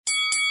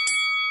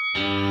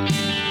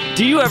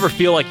Do you ever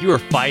feel like you are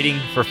fighting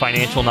for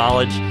financial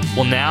knowledge?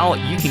 Well, now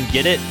you can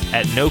get it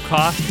at no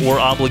cost or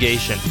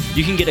obligation.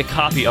 You can get a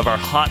copy of our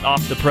hot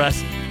off the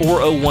press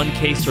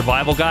 401k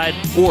survival guide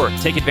or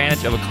take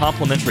advantage of a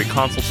complimentary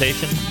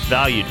consultation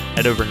valued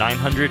at over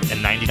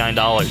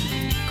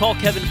 $999. Call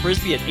Kevin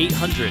Frisby at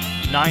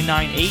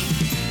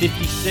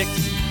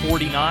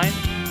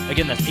 800-998-5649.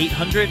 Again, that's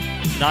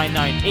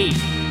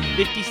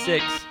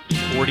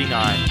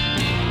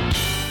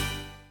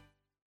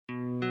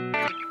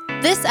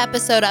 800-998-5649. This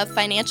episode of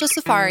Financial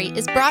Safari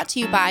is brought to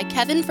you by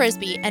Kevin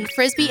Frisby and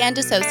Frisby &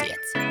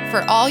 Associates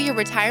for all your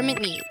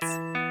retirement needs.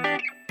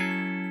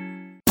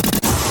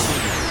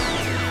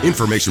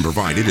 Information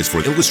provided is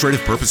for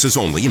illustrative purposes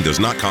only and does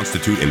not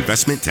constitute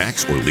investment,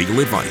 tax, or legal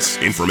advice.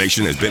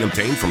 Information has been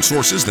obtained from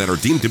sources that are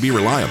deemed to be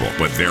reliable,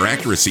 but their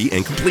accuracy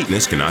and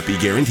completeness cannot be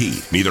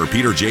guaranteed. Neither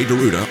Peter J.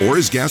 D'Arruda or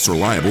his guests are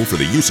liable for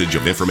the usage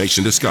of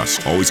information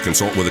discussed. Always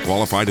consult with a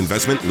qualified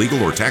investment,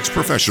 legal, or tax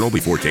professional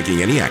before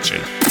taking any action.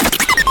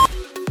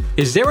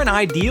 Is there an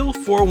ideal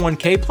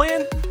 401k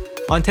plan?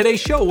 On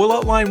today's show, we'll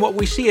outline what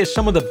we see as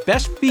some of the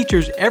best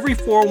features every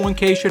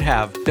 401k should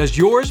have. Does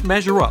yours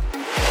measure up?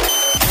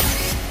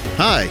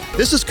 Hi,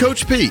 this is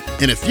Coach Pete,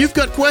 and if you've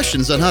got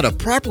questions on how to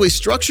properly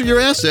structure your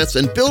assets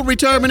and build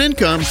retirement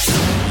income,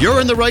 you're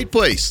in the right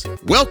place.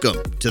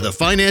 Welcome to the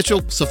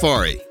Financial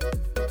Safari.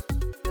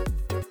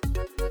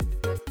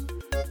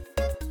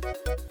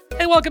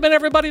 Hey, welcome in,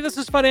 everybody. This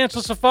is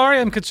Financial Safari.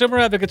 I'm consumer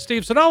advocate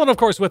Steve Siddall, and of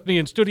course, with me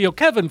in studio,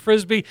 Kevin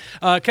Frisby.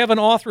 Kevin,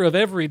 author of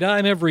Every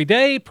Dime Every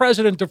Day,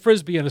 president of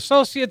Frisby &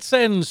 Associates,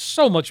 and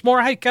so much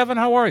more. Hey, Kevin,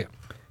 how are you?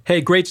 Hey,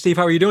 great, Steve.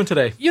 How are you doing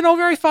today? You know,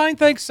 very fine,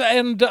 thanks.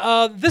 And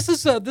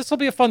this will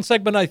be a fun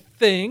segment, I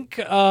think.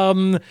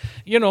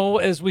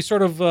 As we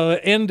sort of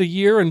end a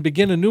year and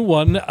begin a new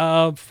one,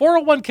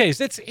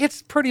 401ks.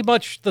 It's pretty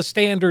much the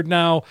standard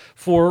now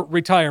for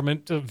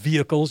retirement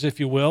vehicles, if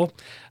you will.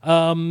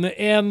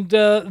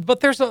 But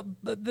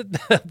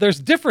there's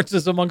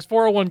differences amongst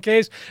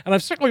 401ks, and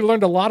I've certainly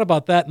learned a lot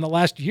about that in the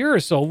last year or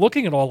so,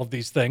 looking at all of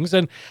these things.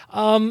 And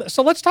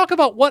so let's talk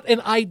about what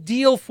an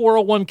ideal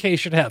 401k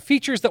should have,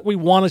 features that we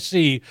want to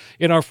see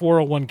in our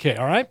 401k.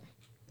 All right.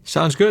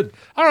 Sounds good.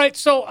 All right,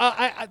 so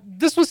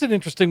this was an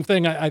interesting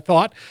thing, I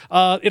thought.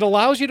 It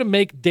allows you to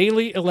make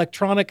daily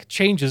electronic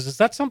changes. Is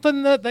that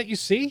something that you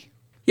see?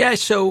 Yeah,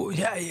 so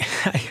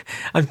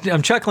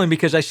I'm chuckling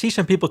because I see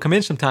some people come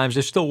in sometimes.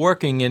 They're still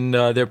working, and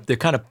they're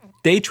kind of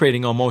day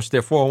trading almost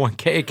their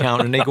 401k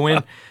account, and they go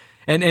in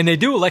and they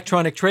do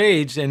electronic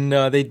trades, and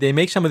they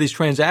make some of these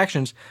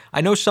transactions.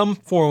 I know some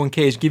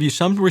 401ks give you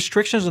some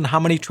restrictions on how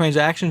many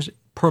transactions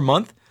per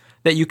month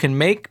that you can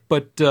make,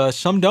 but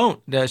some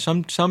don't.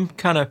 Some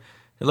kind of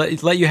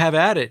let you have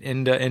at it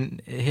and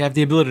have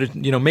the ability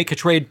to make a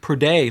trade per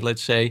day,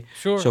 let's say.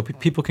 Sure. So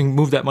people can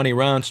move that money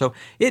around. So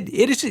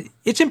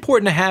it's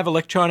important to have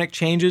electronic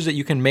changes that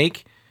you can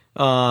make.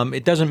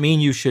 It doesn't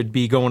mean you should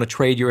be going to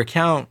trade your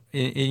account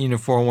in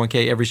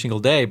 401k every single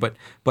day, but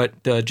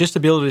just to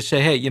be able to say,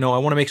 hey, I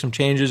want to make some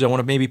changes. I want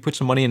to maybe put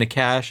some money into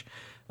cash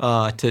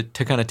to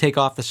kind of take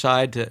off the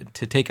side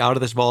to take out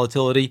of this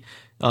volatility.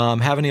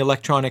 Having the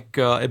electronic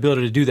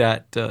ability to do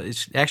that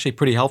is actually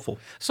pretty helpful.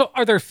 So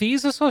are there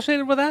fees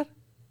associated with that?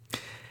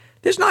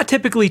 There's not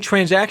typically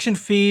transaction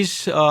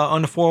fees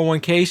on the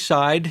 401k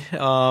side.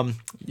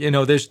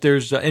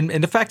 There's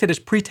and the fact that it's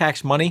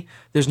pre-tax money,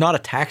 there's not a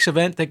tax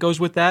event that goes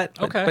with that.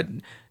 Okay. But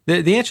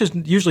the answer is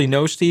usually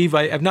no, Steve.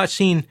 I've not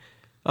seen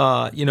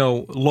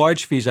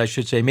large fees, I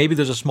should say. Maybe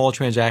there's a small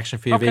transaction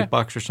fee of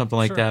 $8 or something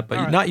like that,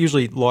 but not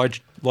usually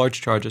large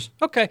charges.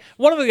 Okay.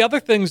 One of the other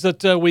things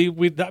that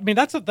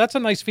that's a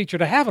nice feature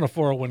to have in a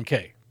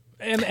 401k,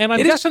 and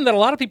I'm guessing that a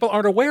lot of people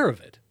aren't aware of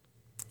it.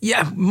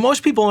 Yeah,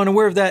 most people aren't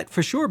aware of that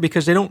for sure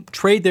because they don't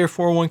trade their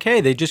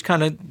 401k. They just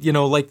kind of,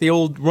 like the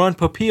old Ron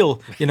Popeil,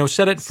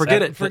 set it,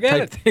 forget it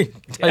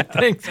type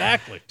thing.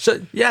 Exactly. So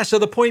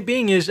the point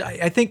being is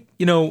I think,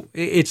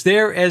 it's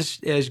there as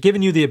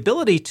giving you the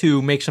ability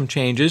to make some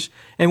changes.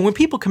 And when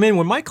people come in,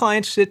 when my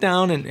clients sit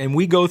down and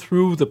we go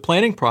through the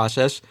planning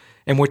process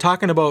and we're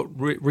talking about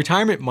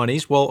retirement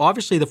monies, well,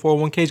 obviously the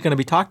 401k is going to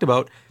be talked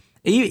about.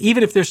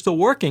 Even if they're still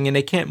working and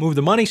they can't move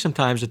the money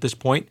sometimes at this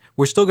point,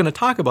 we're still going to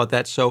talk about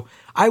that. So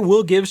I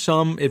will give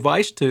some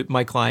advice to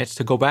my clients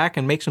to go back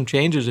and make some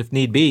changes if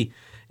need be.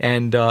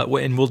 And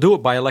we'll do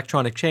it by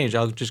electronic change.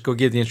 I'll just go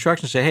give the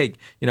instructions, say, hey,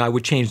 I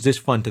would change this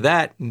fund to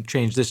that and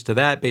change this to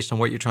that based on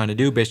what you're trying to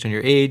do, based on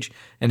your age,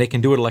 and they can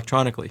do it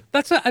electronically.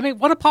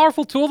 What a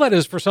powerful tool that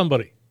is for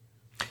somebody.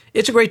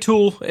 It's a great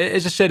tool.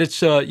 As I said, it's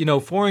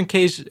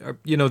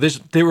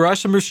 401ks. There are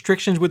some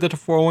restrictions with the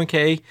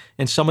 401k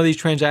and some of these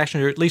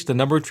transactions, or at least the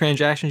number of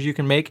transactions you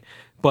can make.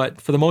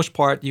 But for the most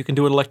part, you can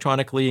do it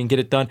electronically and get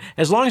it done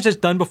as long as it's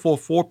done before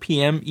 4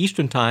 p.m.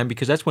 Eastern time,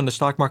 because that's when the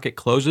stock market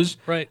closes.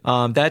 Right.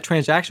 That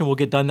transaction will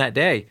get done that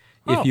day.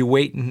 If you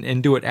wait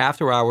and do it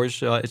after hours,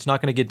 it's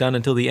not going to get done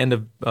until the end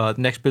of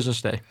next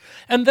business day.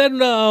 And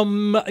then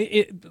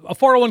a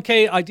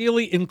 401k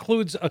ideally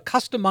includes a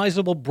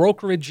customizable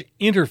brokerage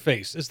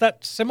interface. Is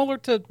that similar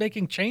to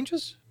making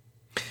changes?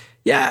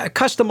 Yeah,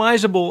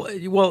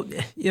 customizable. Well,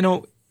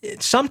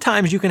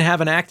 sometimes you can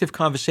have an active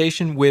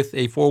conversation with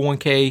a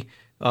 401k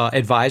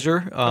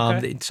advisor.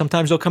 Okay.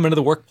 Sometimes they'll come into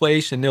the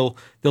workplace and they'll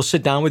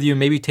sit down with you and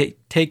maybe take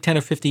 10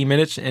 or 15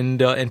 minutes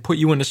and put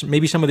you into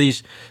maybe some of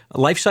these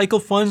life cycle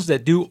funds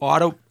that do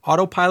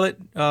autopilot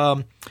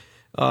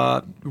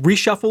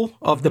reshuffle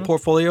of the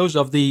portfolios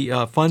of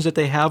the funds that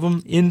they have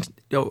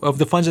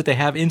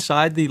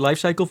inside the life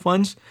cycle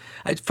funds.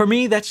 For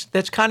me,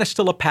 that's kind of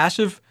still a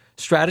passive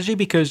strategy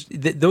because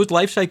those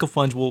life cycle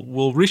funds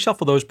will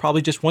reshuffle those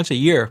probably just once a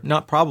year.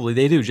 Not probably,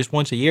 they do just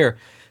once a year.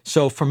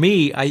 So for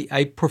me,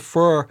 I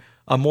prefer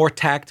a more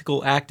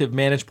tactical, active,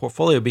 managed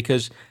portfolio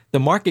because the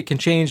market can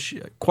change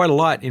quite a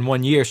lot in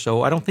 1 year.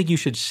 So I don't think you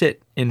should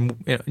sit on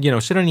your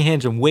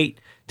hands and wait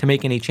to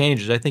make any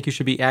changes. I think you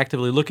should be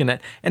actively looking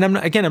at. And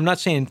I'm not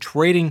saying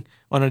trading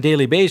on a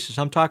daily basis.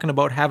 I'm talking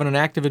about having an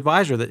active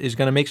advisor that is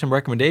going to make some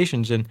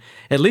recommendations. And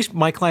at least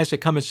my clients that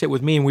come and sit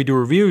with me and we do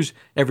reviews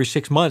every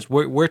 6 months,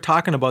 we're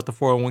talking about the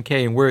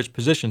 401k and where it's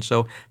positioned.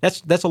 So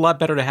that's a lot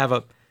better to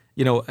have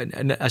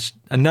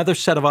another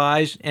set of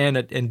eyes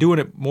and doing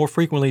it more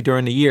frequently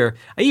during the year.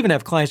 I even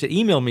have clients that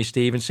email me,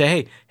 Steve, and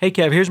say, hey,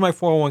 Kev, here's my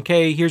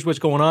 401k. Here's what's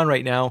going on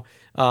right now.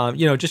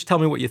 Just tell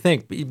me what you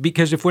think.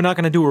 Because if we're not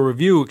going to do a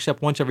review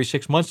except once every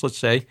 6 months, let's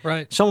say,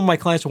 right. Some of my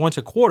clients are once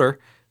a quarter.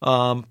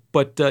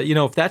 But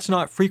if that's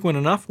not frequent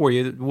enough for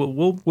you,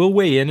 we'll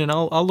weigh in and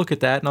I'll look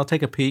at that and I'll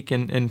take a peek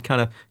and kind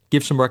of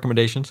give some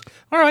recommendations.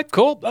 All right,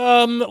 cool.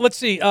 Let's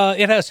see.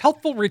 It has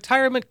helpful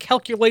retirement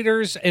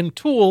calculators and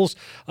tools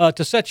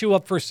to set you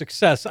up for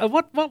success.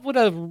 What would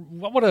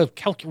a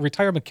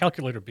retirement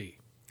calculator be?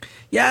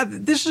 Yeah,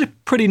 this is a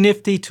pretty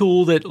nifty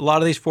tool that a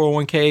lot of these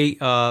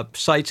 401k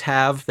sites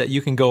have that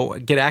you can go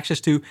get access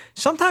to.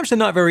 Sometimes they're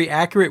not very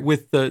accurate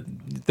with the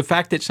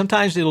fact that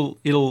sometimes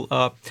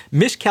it'll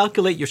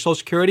miscalculate your Social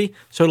Security.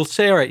 So it'll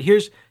say, all right,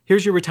 here's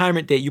your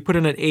retirement date. You put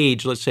in an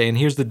age, let's say, and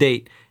here's the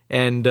date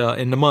and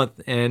in the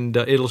month, and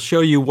it'll show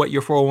you what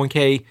your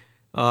 401k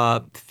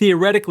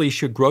theoretically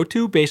should grow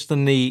to based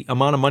on the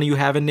amount of money you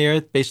have in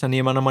there, based on the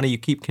amount of money you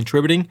keep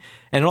contributing,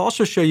 and it'll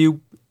also show you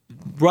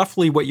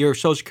roughly what your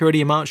Social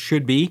Security amount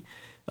should be.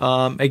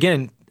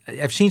 Again,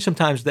 I've seen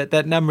sometimes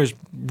that number is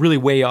really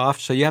way off,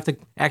 so you have to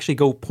actually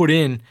go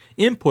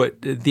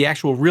input the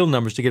actual real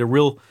numbers to get a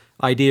real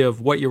idea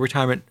of what your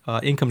retirement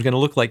income is going to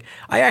look like.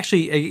 I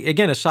actually,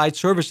 again, a side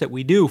service that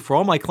we do for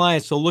all my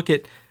clients, they'll look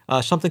at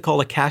something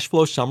called a cash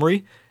flow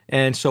summary.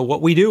 And so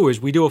what we do is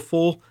we do a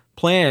full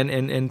plan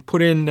and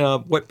put in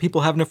what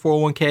people have in their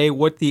 401k,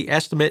 what the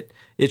estimate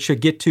it should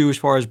get to as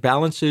far as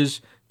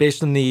balances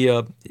based on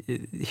the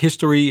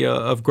history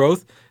of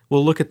growth.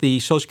 We'll look at the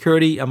Social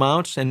Security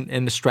amounts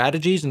and the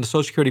strategies and the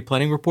Social Security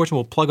planning reports, and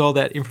we'll plug all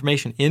that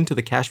information into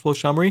the cash flow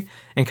summary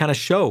and kind of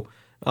show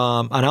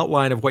an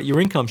outline of what your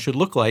income should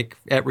look like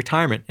at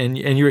retirement and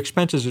your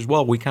expenses as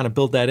well. We kind of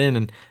build that in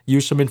and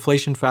use some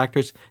inflation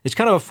factors. It's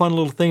kind of a fun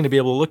little thing to be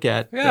able to look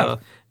at. Yeah.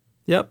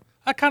 Yep.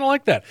 I kind of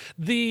like that.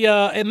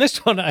 And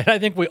this one, I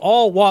think we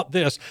all want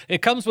this.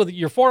 It comes with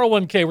your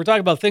 401k. We're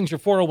talking about things your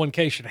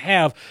 401k should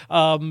have.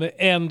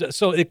 And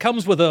so it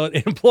comes with an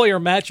employer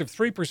match of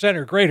 3%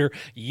 or greater.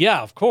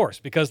 Yeah, of course,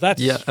 because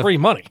that's free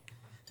money.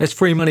 That's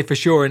free money for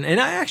sure.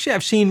 And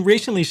I've seen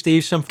recently,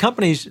 Steve, some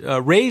companies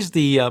raise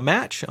the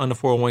match on the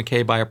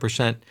 401k by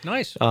 1%.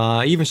 Nice.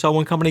 Even saw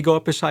one company go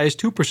up as high as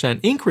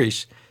 2%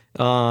 increase.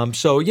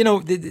 So,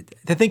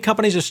 I think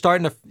companies are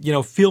starting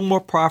to, feel more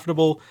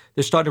profitable.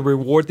 They're starting to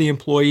reward the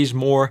employees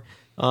more.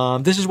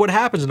 This is what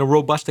happens in a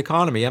robust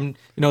economy.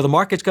 The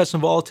market's got some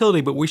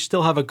volatility, but we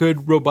still have a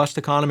good, robust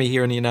economy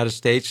here in the United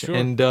States. Sure.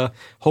 And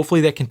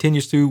hopefully that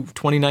continues through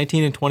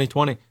 2019 and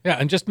 2020. Yeah,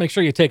 and just make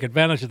sure you take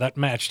advantage of that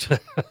match.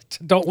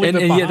 Don't leave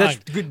it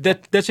behind. Yeah,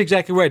 that's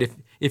exactly right.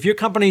 If you're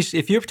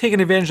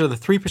taking advantage of the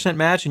 3%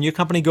 match and your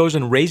company goes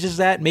and raises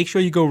that, make sure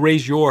you go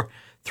raise your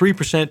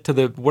 3% to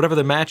the whatever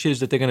the match is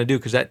that they're going to do,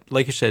 because that,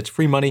 like you said, it's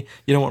free money.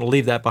 You don't want to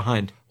leave that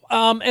behind.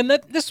 And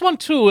this one,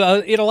 too,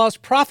 it allows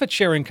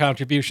profit-sharing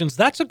contributions.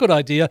 That's a good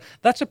idea.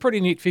 That's a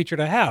pretty neat feature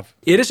to have.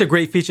 It is a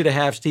great feature to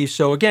have, Steve.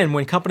 So, again,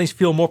 when companies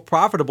feel more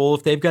profitable,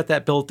 if they've got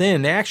that built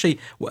in,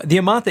 the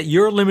amount that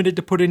you're limited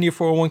to put in your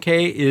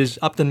 401k is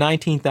up to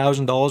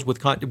 $19,000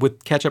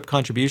 with catch-up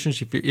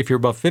contributions if you're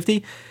above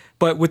 50.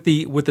 But with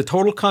the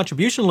total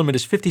contribution limit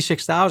is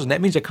 $56,000.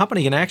 That means a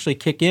company can actually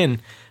kick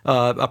in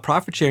a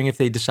profit sharing if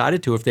they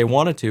decided to, if they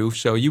wanted to.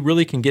 So you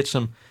really can get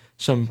some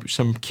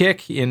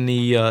kick in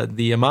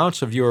the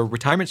amounts of your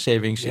retirement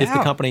savings if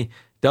the company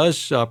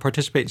does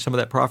participate in some of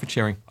that profit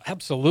sharing.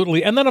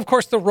 Absolutely. And then, of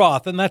course, the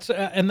Roth, and that's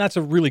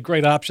a really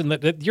great option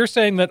that you're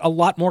saying that a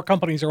lot more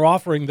companies are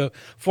offering the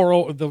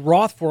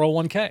Roth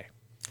 401k.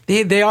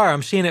 They are.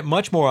 I'm seeing it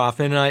much more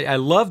often, and I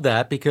love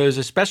that because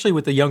especially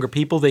with the younger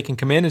people, they can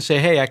come in and say,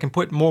 hey, I can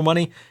put more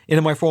money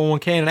into my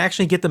 401k and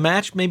actually get the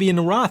match maybe in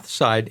the Roth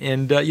side.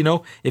 And,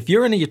 if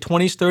you're in your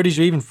 20s, 30s,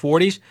 or even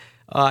 40s,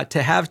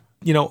 to have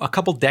a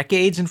couple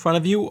decades in front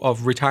of you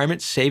of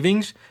retirement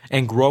savings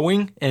and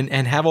growing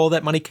and have all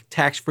that money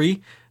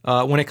tax-free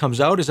when it comes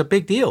out is a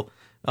big deal.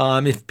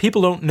 If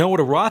people don't know what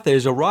a Roth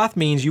is, a Roth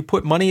means you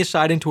put money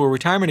aside into a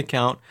retirement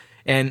account,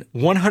 and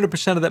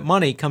 100% of that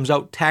money comes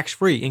out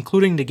tax-free,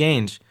 including the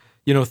gains.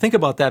 Think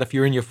about that if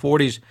you're in your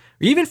 40s or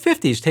even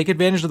 50s. Take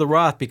advantage of the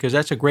Roth because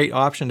that's a great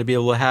option to be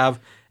able to have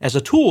as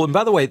a tool. And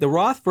by the way, the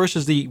Roth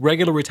versus the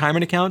regular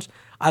retirement accounts,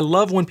 I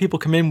love when people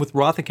come in with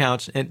Roth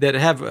accounts and that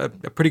have a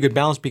pretty good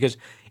balance because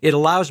it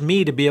allows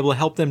me to be able to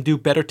help them do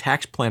better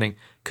tax planning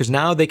because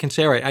now they can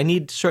say, all right, I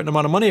need a certain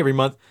amount of money every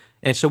month.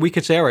 And so we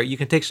could say, all right, you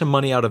can take some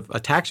money out of a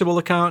taxable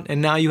account,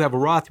 and now you have a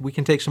Roth. We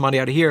can take some money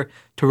out of here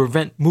to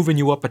prevent moving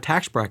you up a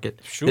tax bracket.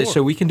 Sure.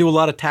 So we can do a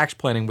lot of tax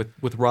planning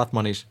with Roth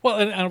monies. Well,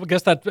 and I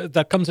guess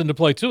that comes into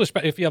play, too,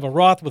 if you have a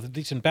Roth with a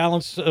decent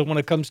balance when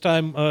it comes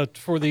time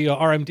for the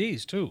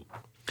RMDs, too.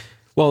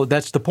 Well,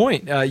 that's the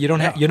point.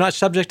 You're not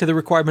subject to the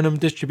required minimum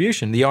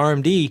distribution, the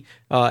RMD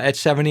at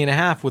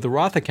 70.5 with a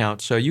Roth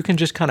account. So you can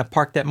just kind of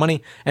park that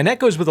money. And that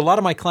goes with a lot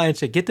of my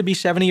clients that get to be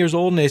 70 years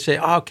old and they say,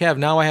 oh, Kev,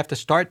 now I have to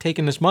start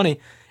taking this money.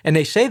 And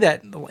they say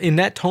that in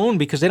that tone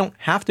because they don't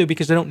have to,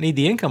 because they don't need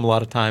the income a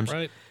lot of times.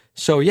 Right.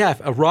 So yeah,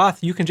 a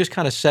Roth, you can just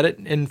kind of set it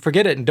and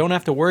forget it and don't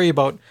have to worry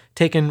about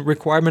taking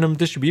required minimum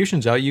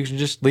distributions out. You can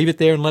just leave it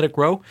there and let it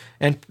grow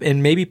and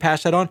maybe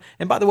pass that on.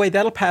 And by the way,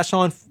 that'll pass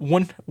on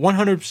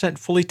 100%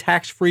 fully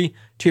tax-free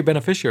to your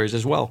beneficiaries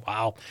as well.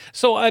 Wow.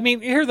 So, I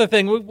mean, here's the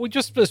thing. We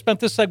just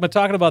spent this segment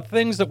talking about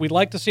things that we'd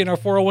like to see in our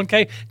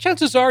 401k.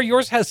 Chances are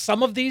yours has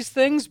some of these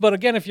things. But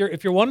again, if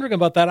you're wondering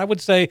about that, I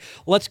would say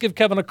let's give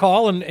Kevin a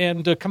call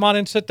and come on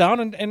and sit down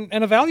and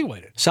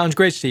evaluate it. Sounds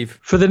great, Steve.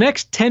 For the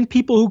next 10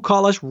 people who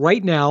call us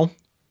right now,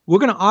 we're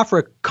going to offer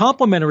a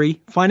complimentary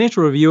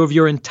financial review of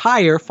your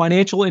entire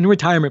financial and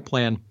retirement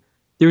plan.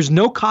 There's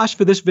no cost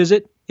for this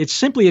visit. It's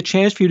simply a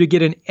chance for you to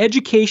get an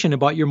education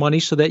about your money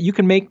so that you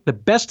can make the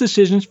best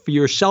decisions for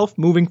yourself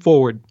moving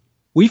forward.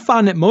 We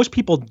found that most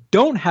people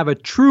don't have a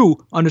true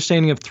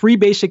understanding of three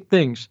basic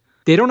things.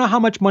 They don't know how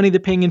much money they're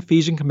paying in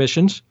fees and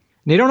commissions.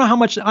 And they don't know how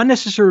much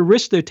unnecessary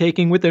risk they're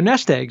taking with their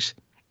nest eggs.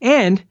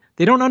 And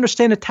they don't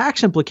understand the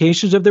tax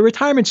implications of their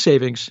retirement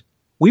savings.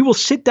 We will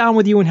sit down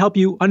with you and help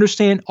you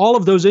understand all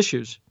of those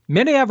issues.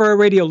 Many of our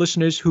radio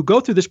listeners who go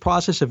through this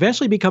process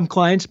eventually become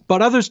clients,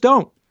 but others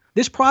don't.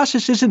 This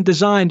process isn't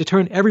designed to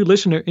turn every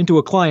listener into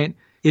a client.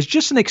 It's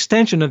just an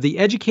extension of the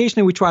education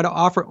that we try to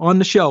offer on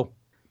the show.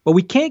 But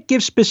we can't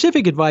give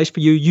specific advice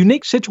for your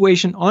unique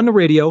situation on the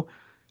radio,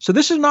 so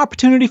this is an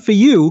opportunity for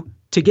you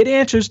to get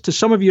answers to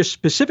some of your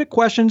specific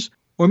questions,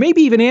 or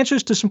maybe even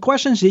answers to some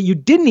questions that you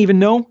didn't even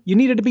know you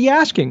needed to be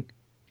asking.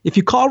 If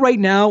you call right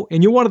now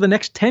and you're one of the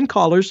next 10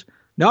 callers,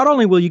 not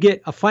only will you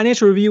get a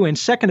financial review and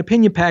second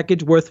opinion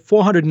package worth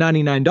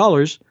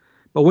 $499,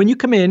 but when you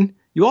come in,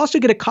 you also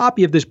get a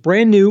copy of this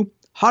brand new,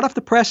 hot off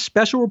the press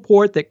special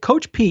report that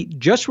Coach Pete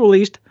just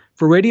released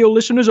for radio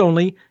listeners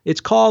only. It's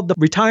called the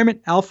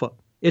Retirement Alpha.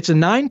 It's a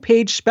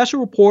 9-page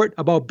special report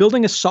about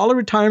building a solid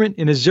retirement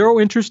in a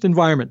zero-interest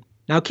environment.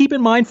 Now keep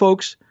in mind,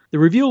 folks, the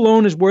review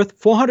alone is worth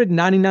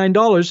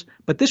 $499,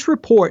 but this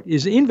report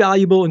is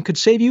invaluable and could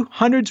save you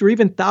hundreds or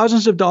even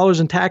thousands of dollars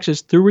in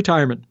taxes through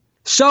retirement.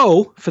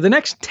 So, for the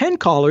next 10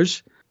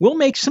 callers, we'll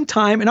make some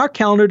time in our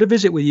calendar to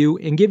visit with you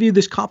and give you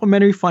this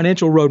complimentary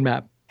financial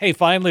roadmap. Hey,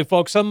 finally,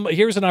 folks,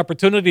 here's an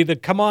opportunity to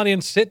come on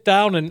in, sit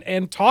down,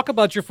 and talk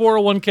about your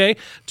 401k,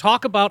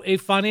 talk about a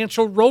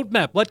financial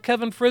roadmap. Let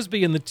Kevin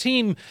Frisbie and the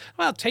team,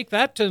 take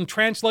that and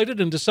translate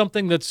it into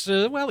something that's,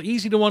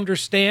 easy to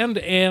understand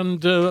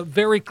and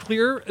very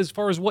clear as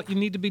far as what you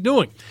need to be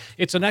doing.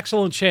 It's an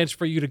excellent chance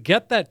for you to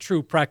get that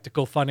true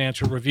practical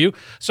financial review.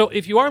 So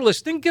if you are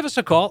listening, give us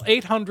a call,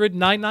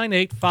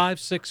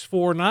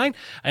 800-998-5649.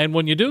 And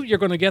when you do, you're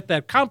going to get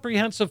that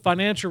comprehensive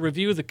financial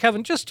review that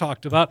Kevin just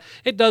talked about.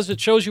 It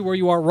shows you where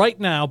you are right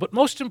now, but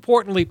most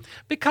importantly,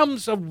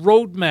 becomes a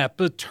roadmap,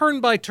 a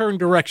turn-by-turn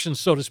direction,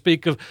 so to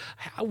speak, of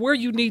where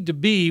you need to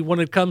be when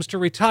it comes to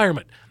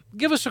retirement.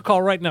 Give us a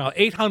call right now,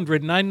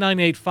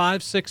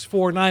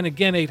 800-998-5649.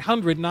 Again,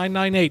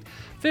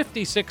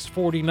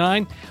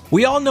 800-998-5649.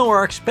 We all know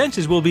our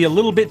expenses will be a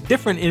little bit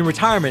different in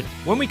retirement.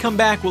 When we come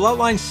back, we'll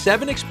outline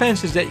 7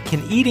 expenses that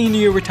can eat into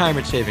your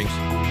retirement savings.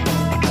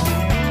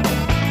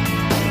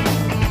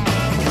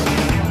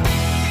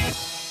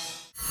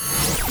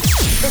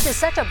 This is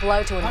such a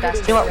blow to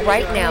investors. You know what,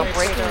 right now,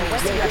 breaking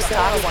news, your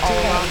stocks all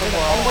around the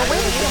world. And we're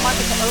waiting for the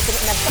market to open.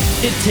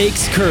 It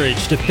takes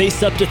courage to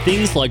face up to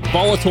things like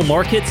volatile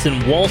markets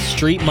and Wall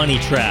Street money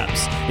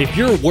traps. If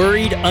you're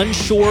worried,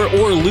 unsure,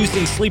 or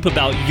losing sleep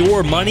about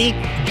your money,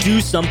 do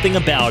something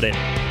about it.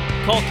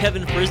 Call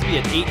Kevin Frisbie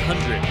at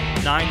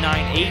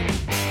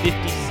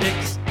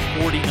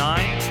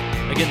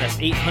 800-998-5649. Again, that's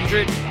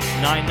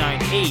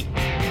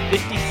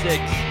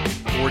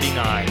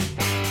 800-998-5649.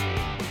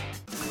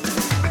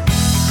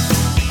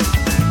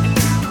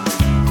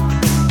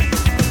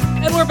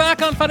 And we're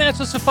back on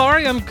Financial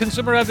Safari. I'm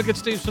consumer advocate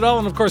Steve Siddall,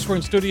 and of course we're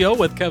in studio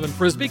with Kevin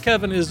Frisby.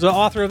 Kevin is the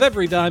author of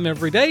Every Dime,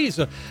 Every Day. He's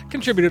a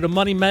contributor to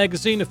Money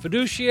Magazine, a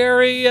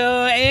fiduciary,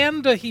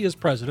 and he is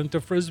president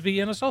of Frisby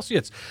and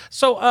Associates.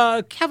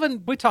 So,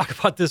 Kevin, we talk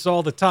about this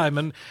all the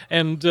time,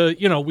 and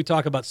we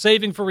talk about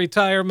saving for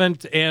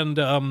retirement and,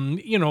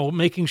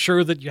 making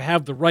sure that you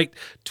have the right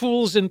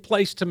tools in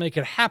place to make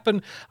it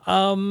happen.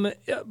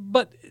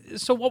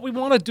 So what we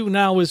want to do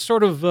now is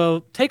sort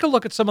of take a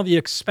look at some of the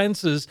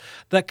expenses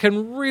that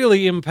can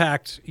really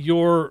impact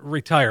your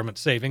retirement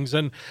savings.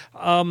 And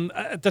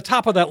at the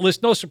top of that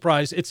list, no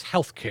surprise, it's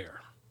healthcare.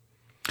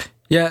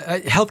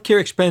 Yeah,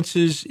 healthcare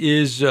expenses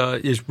is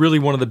really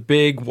one of the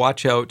big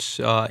watch-outs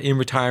in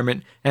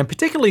retirement, and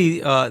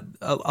particularly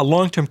a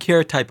long-term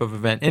care type of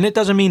event. And it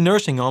doesn't mean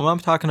nursing home. I'm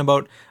talking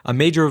about a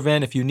major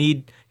event if you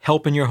need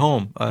help in your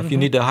home, if you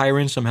need to hire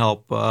in some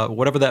help,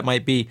 whatever that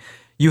might be.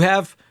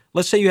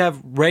 Let's say you have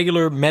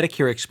regular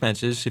Medicare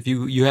expenses. If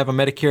you have a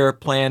Medicare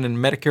plan and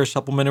Medicare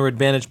Supplemental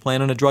Advantage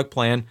plan and a drug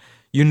plan,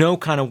 you know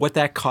kind of what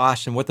that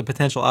costs and what the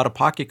potential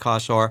out-of-pocket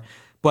costs are.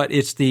 But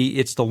it's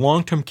the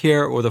long-term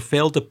care or the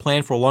failed to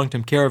plan for a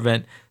long-term care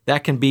event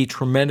that can be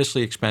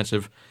tremendously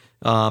expensive.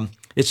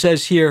 It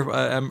says here,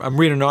 I'm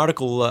reading an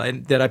article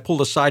that I pulled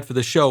aside for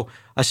the show.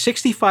 A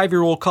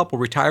 65-year-old couple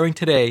retiring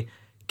today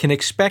can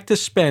expect to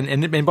spend,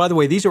 and by the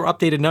way, these are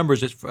updated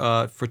numbers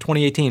for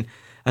 2018.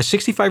 A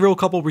 65-year-old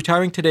couple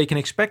retiring today can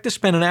expect to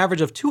spend an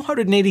average of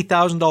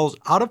 $280,000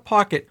 out of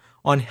pocket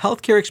on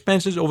healthcare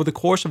expenses over the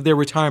course of their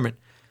retirement.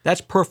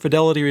 That's per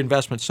Fidelity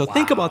Investments. So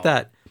Think about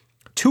that.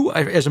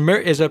 As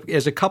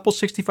a couple,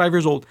 65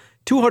 years old,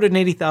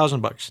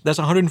 $280,000. That's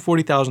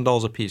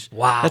 $140,000 a piece.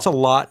 Wow, that's a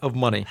lot of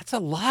money. That's a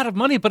lot of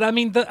money. But I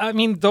mean,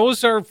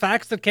 those are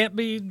facts that can't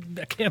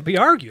be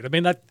argued. I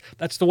mean,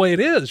 that's the way it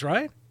is,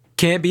 right?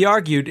 Can't be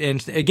argued.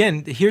 And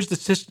again, here's the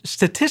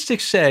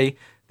statistics say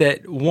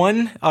that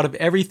 1 out of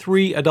every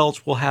 3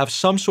 adults will have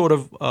some sort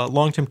of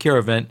long-term care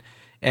event,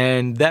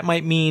 and that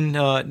might mean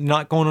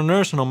not going to a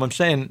nursing home. I'm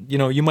saying,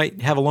 you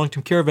might have a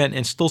long-term care event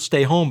and still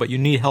stay home, but you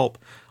need help,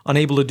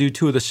 unable to do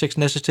 2 of the 6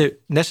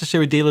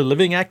 necessary daily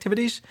living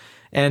activities,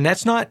 and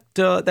that's not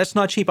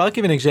cheap. I'll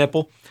give you an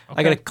example.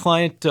 Okay. I got a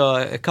client,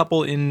 a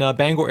couple in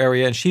Bangor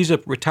area, and she's a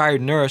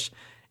retired nurse,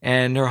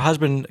 and her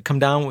husband come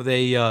down with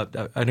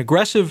an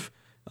aggressive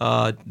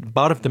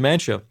bout of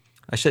dementia.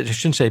 I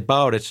shouldn't say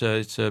bout. It's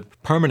a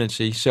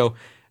permanency. So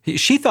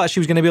she thought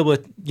she was going to be able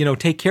to,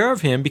 take care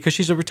of him because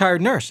she's a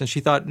retired nurse, and she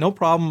thought, no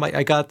problem,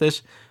 I got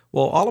this.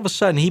 Well, all of a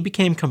sudden, he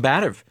became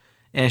combative,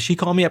 and she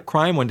called me up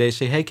crying one day,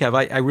 say, "Hey, Kev,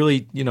 I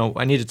really,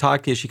 I need to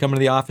talk to you." She come into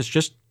the office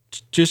just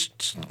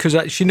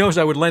because she knows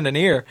I would lend an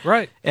ear,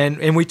 right?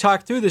 And we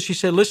talked through this. She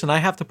said, "Listen, I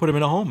have to put him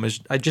in a home.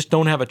 I just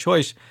don't have a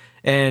choice."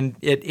 And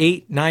at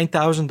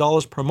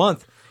 $8,000-9,000 per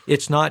month,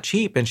 it's not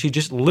cheap, and she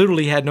just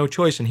literally had no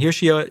choice. And here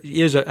she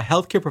is, a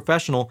healthcare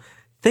professional,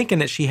 thinking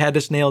that she had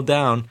this nailed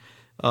down,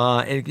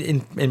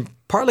 and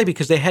partly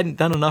because they hadn't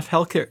done enough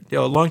healthcare,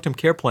 long-term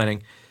care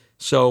planning.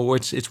 So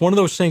it's one of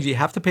those things you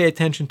have to pay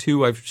attention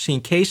to. I've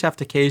seen case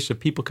after case of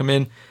people come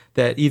in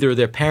that either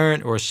their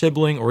parent or a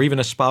sibling or even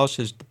a spouse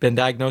has been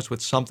diagnosed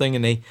with something,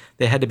 and they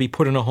had to be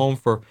put in a home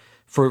for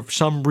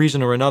some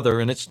reason or another,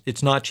 and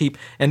it's not cheap.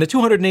 And the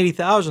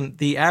 $280,000,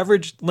 the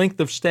average length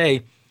of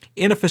stay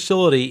in a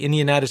facility in the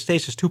United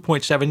States is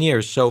 2.7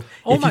 years. So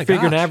if you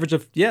figure an average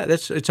of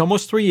it's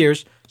almost 3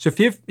 years. So if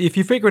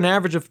you figure an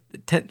average of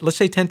let's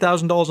say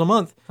 $10,000 a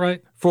month,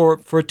 right, for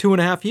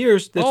 2.5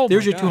 years,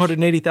 there's your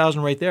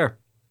 $280,000 right there.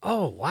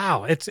 Oh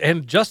wow!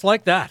 And just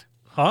like that,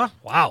 huh?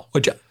 Wow.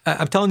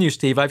 I'm telling you,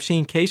 Steve, I've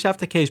seen case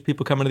after case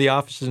people come into the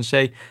offices and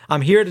say,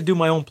 "I'm here to do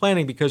my own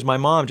planning because my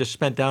mom just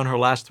spent down her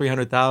last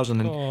 $300,000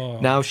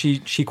 and now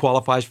she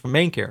qualifies for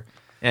main care."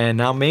 And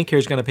now main care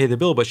is going to pay the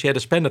bill, but she had to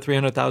spend the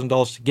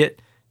 $300,000 to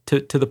get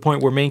to the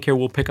point where main care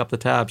will pick up the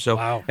tab.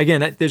 So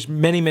again, there's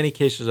many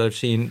cases I've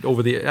seen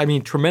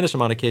tremendous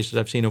amount of cases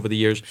I've seen over the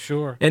years.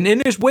 Sure. And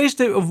there's ways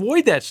to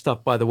avoid that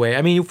stuff, by the way.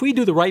 I mean, if we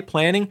do the right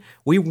planning,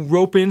 we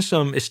rope in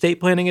some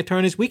estate planning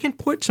attorneys, we can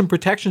put some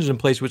protections in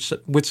place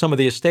with some of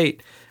the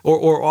estate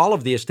or all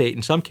of the estate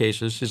in some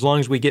cases, as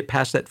long as we get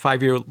past that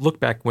 5-year look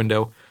back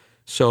window.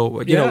 So,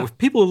 if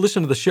people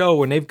listen to the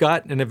show and they've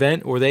got an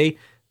event or they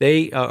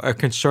are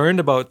concerned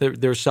about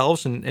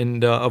themselves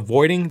and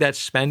avoiding that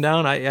spend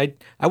down, I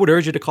would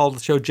urge you to call the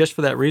show just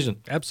for that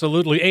reason.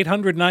 Absolutely.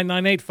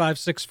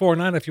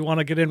 800-998-5649. If you want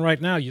to get in right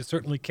now, you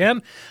certainly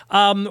can.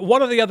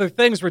 One of the other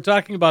things, we're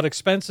talking about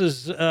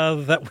expenses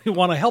that we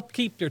want to help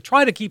keep or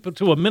try to keep it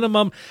to a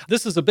minimum.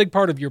 This is a big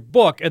part of your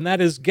book, and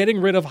that is getting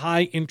rid of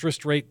high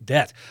interest rate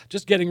debt,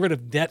 just getting rid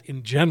of debt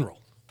in general.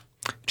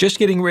 Just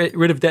getting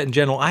rid of debt in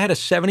general. I had a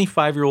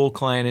 75-year-old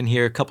client in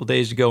here a couple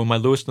days ago in my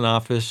Lewiston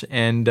office,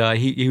 and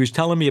he was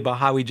telling me about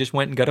how he just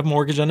went and got a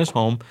mortgage on his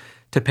home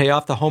to pay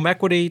off the home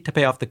equity, to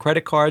pay off the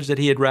credit cards that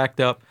he had racked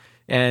up,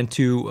 and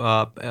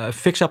to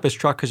fix up his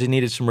truck because he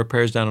needed some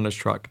repairs done on his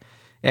truck.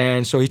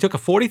 And so he took a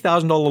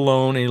 $40,000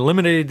 loan and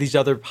eliminated these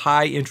other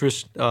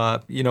high-interest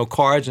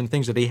cards and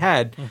things that he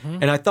had. Mm-hmm.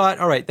 And I thought,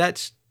 all right,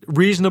 that's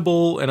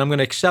reasonable, and I'm going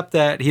to accept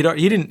that. He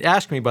didn't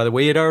ask me, by the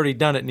way. He had already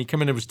done it, and he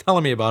came in and was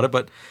telling me about it,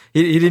 but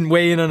he didn't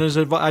weigh in on his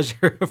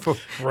advisor.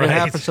 It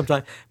happens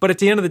sometimes. But at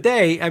the end of the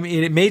day, I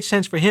mean, it made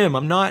sense for him.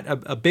 I'm not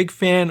a big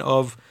fan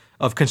of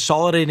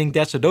consolidating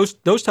debts or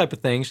those type of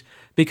things,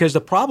 because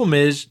the problem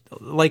is,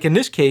 like in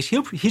this case,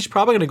 he's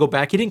probably going to go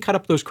back. He didn't cut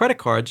up those credit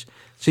cards,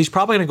 so he's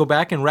probably going to go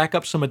back and rack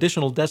up some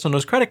additional debts on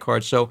those credit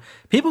cards. So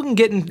people can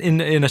get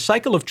in a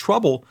cycle of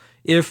trouble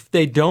if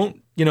they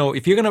don't,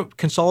 if you're going to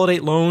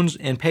consolidate loans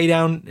and pay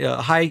down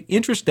high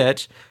interest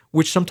debts,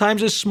 which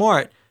sometimes is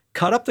smart,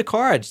 cut up the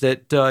cards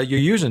that you're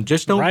using.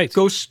 Just don't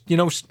go,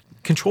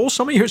 control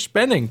some of your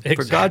spending,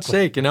 for God's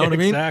sake, you know what I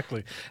mean?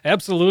 Exactly.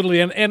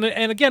 Absolutely. And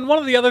again, one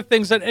of the other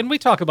things that, and we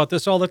talk about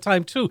this all the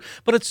time too,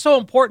 but it's so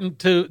important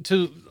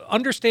to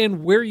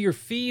understand where your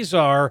fees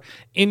are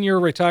in your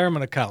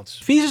retirement accounts.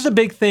 Fees is a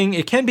big thing.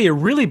 It can be a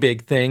really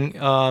big thing.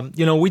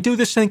 We do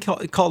this thing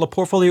called a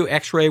portfolio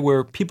x-ray,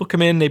 where people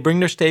come in, they bring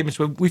their statements.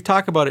 We've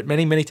talked about it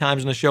many, many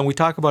times in the show, and we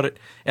talk about it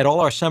at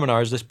all our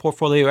seminars, this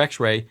portfolio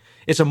x-ray.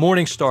 It's a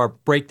Morningstar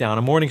breakdown.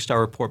 A Morningstar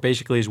report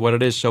basically is what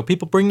it is. So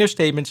people bring their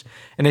statements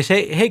and they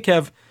say, hey,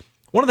 Kev,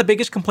 one of the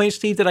biggest complaints,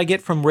 Steve, that I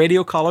get from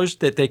radio callers,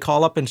 that they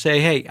call up and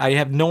say, hey, I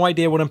have no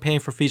idea what I'm paying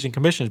for fees and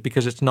commissions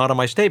because it's not on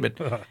my statement.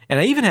 And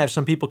I even have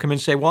some people come in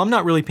and say, well, I'm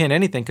not really paying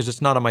anything because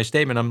it's not on my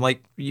statement. I'm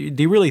like, do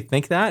you really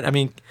think that? I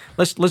mean,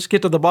 let's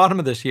get to the bottom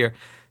of this here.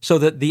 So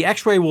that the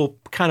x-ray will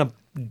kind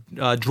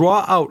of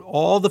draw out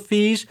all the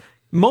fees.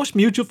 Most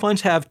mutual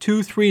funds have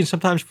 2, 3, and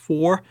sometimes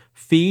 4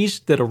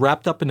 fees that are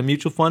wrapped up in the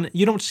mutual fund.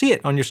 You don't see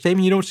it on your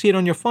statement. You don't see it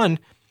on your fund.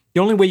 The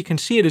only way you can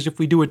see it is if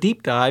we do a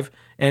deep dive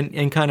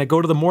and kind of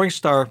go to the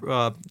Morningstar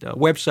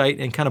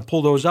website and kind of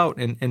pull those out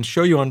and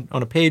show you on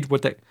a page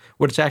what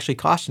it's actually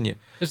costing you.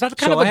 Is that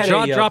kind of a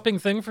jaw-dropping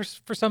thing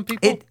for some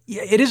people?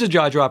 It is a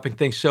jaw-dropping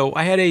thing. So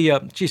I had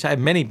I have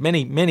many,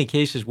 many, many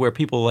cases where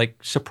people like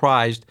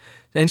surprised.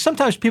 And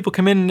sometimes people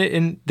come in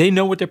and they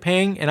know what they're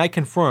paying, and I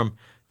confirm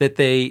that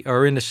they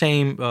are in the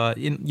same,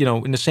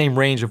 in the same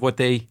range of what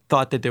they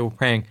thought that they were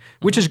paying,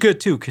 which is good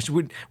too, because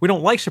we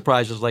don't like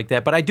surprises like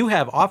that. But I do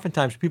have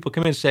oftentimes people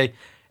come in and say,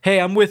 hey,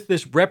 I'm with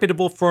this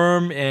reputable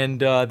firm, and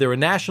they're a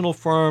national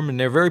firm, and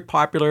they're very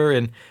popular,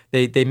 and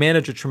they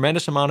manage a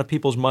tremendous amount of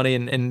people's money,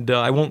 and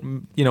I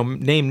won't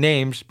name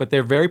names, but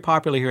they're very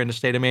popular here in the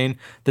state of Maine.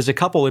 There's a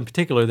couple in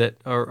particular that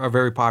are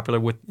very popular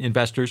with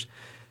investors.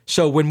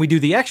 So when we do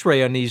the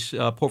x-ray on these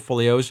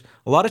portfolios,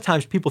 a lot of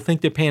times people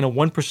think they're paying a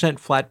 1%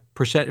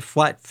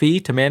 flat fee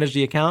to manage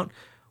the account.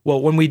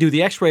 Well, when we do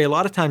the x-ray, a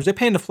lot of times they're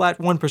paying the flat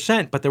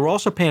 1%, but they're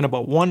also paying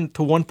about 1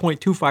 to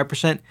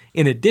 1.25%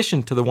 in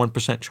addition to the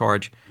 1%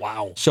 charge.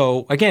 Wow.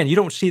 So again, you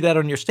don't see that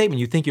on your statement.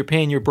 You think you're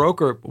paying your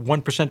broker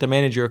 1% to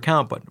manage your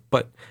account,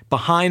 but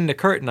behind the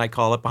curtain, I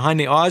call it, behind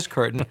the Oz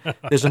curtain,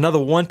 there's another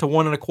 1 to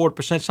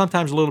 1.25%,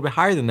 sometimes a little bit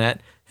higher than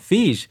that,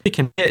 fees it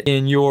can hit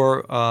in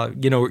your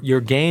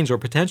gains or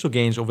potential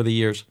gains over the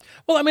years.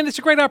 Well, I mean, it's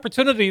a great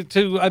opportunity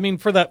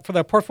for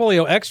that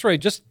portfolio x-ray,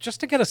 just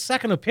to get a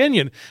second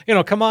opinion.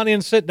 Come on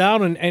in, sit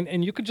down,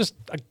 and you could just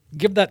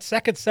give that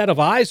second set of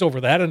eyes over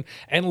that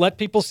and let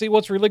people see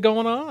what's really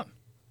going on.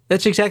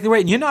 That's exactly right.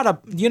 And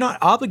you're not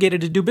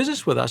obligated to do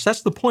business with us.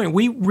 That's the point.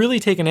 We really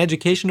take an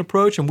education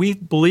approach, and we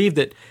believe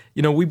that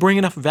we bring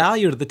enough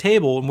value to the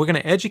table, and we're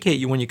going to educate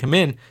you when you come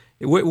in.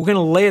 We're going to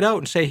lay it out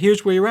and say,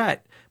 here's where you're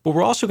at. But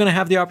we're also going to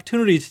have the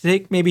opportunity to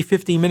take maybe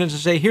 15 minutes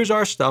and say, here's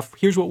our stuff,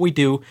 here's what we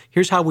do,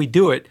 here's how we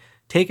do it.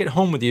 Take it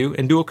home with you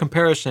and do a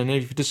comparison.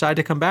 And if you decide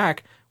to come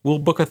back, we'll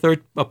book a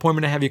third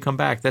appointment to have you come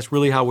back. That's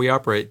really how we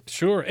operate.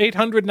 Sure.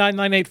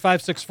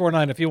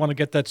 800-998-5649 if you want to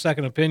get that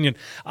second opinion.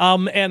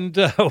 And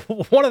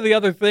one of the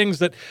other things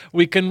that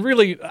we can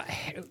really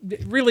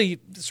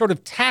sort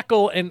of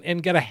tackle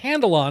and get a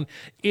handle on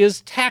is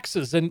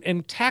taxes.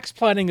 And tax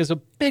planning is a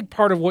big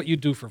part of what you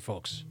do for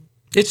folks.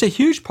 It's a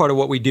huge part of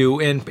what we do,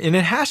 and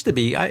it has to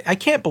be. I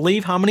can't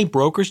believe how many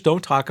brokers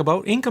don't talk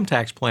about income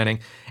tax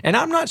planning. And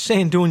I'm not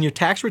saying doing your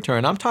tax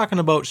return. I'm talking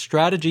about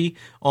strategy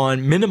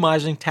on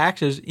minimizing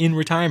taxes in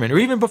retirement, or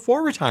even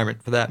before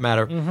retirement, for that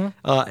matter.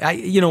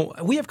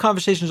 Mm-hmm. We have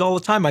conversations all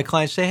the time. My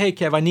clients say, hey,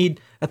 Kev, I need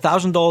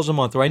 $1,000 a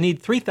month, or I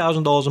need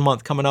 $3,000 a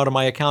month coming out of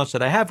my accounts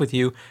that I have with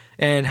you,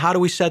 and how do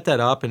we set that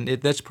up? And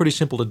that's pretty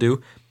simple to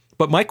do.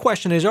 But my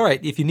question is, all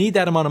right, if you need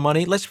that amount of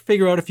money, let's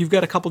figure out if you've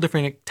got a couple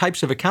different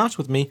types of accounts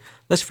with me,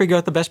 let's figure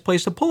out the best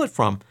place to pull it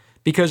from.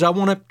 Because I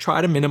want to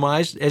try to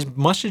minimize as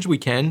much as we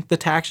can the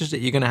taxes that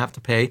you're going to have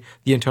to pay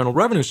the Internal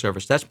Revenue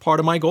Service. That's part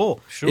of my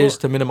goal, is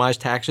to minimize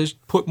taxes,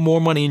 put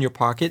more money in your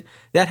pocket.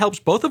 That helps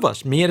both of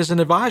us, me as an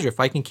advisor. If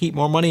I can keep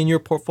more money in your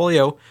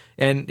portfolio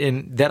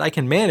and that I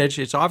can manage,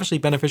 it's obviously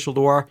beneficial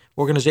to our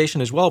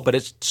organization as well, but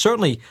it's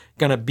certainly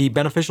going to be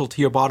beneficial to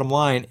your bottom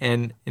line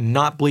and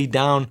not bleed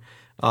down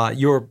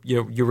your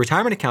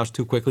retirement accounts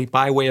too quickly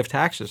by way of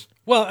taxes.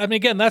 Well, I mean,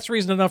 again, that's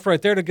reason enough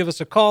right there to give us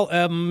a call.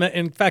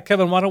 In fact,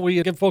 Kevin, why don't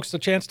we give folks the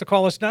chance to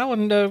call us now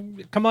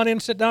and come on in,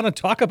 sit down, and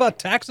talk about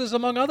taxes,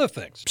 among other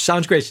things.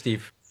 Sounds great,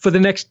 Steve. For the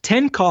next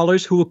 10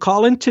 callers who will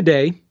call in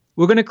today,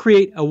 we're going to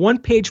create a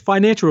one-page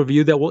financial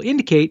review that will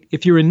indicate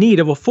if you're in need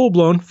of a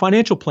full-blown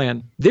financial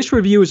plan. This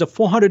review is a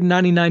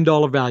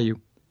 $499 value.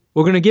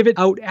 We're going to give it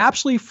out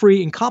absolutely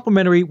free and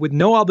complimentary with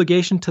no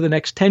obligation to the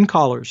next 10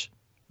 callers.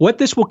 What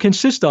this will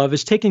consist of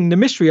is taking the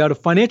mystery out of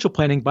financial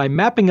planning by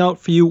mapping out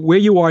for you where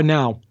you are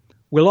now.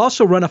 We'll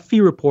also run a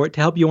fee report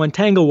to help you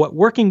untangle what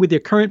working with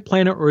your current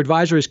planner or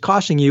advisor is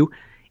costing you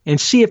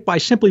and see if by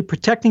simply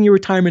protecting your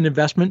retirement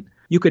investment,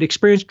 you could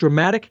experience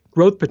dramatic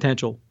growth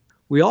potential.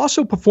 We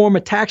also perform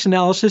a tax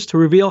analysis to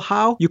reveal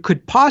how you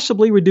could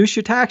possibly reduce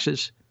your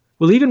taxes.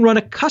 We'll even run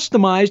a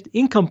customized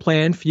income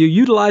plan for you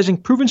utilizing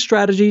proven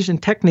strategies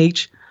and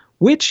techniques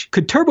which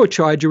could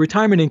turbocharge your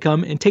retirement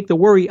income and take the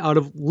worry out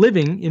of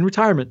living in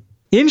retirement.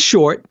 In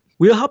short,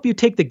 we'll help you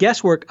take the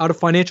guesswork out of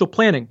financial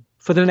planning.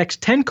 For the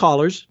next 10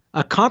 callers,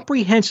 a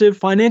comprehensive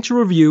financial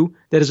review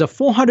that is a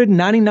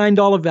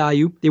 $499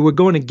 value that we're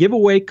going to give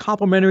away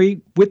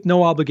complimentary with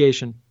no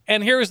obligation.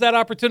 And here's that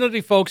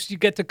opportunity, folks. You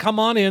get to come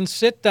on in,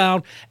 sit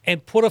down,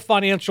 and put a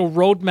financial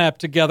roadmap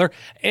together.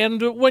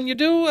 And when you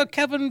do,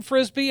 Kevin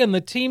Frisbie and the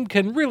team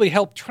can really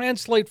help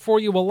translate for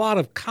you a lot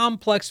of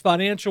complex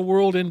financial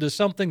world into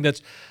something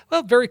that's,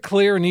 well, very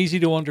clear and easy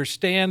to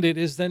understand. It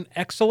is an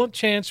excellent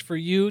chance for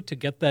you to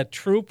get that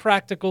true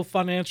practical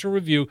financial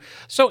review.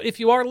 So if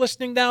you are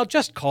listening now,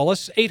 just call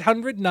us,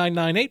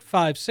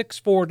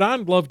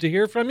 800-998-5649. Love to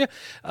hear from you.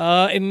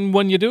 And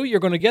when you do,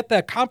 you're going to get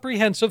that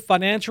comprehensive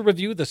financial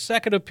review, the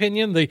second opinion,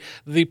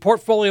 the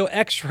portfolio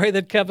x-ray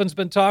that Kevin's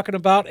been talking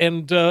about,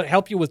 and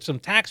help you with some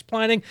tax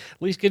planning,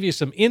 at least give you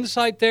some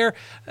insight there.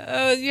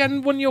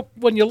 And when you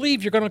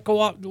leave, you're going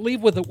to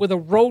leave with a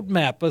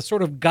roadmap, a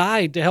sort of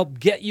guide to help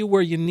get you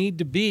where you need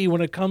to be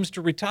when it comes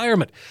to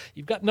retirement.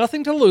 You've got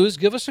nothing to lose.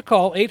 Give us a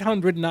call,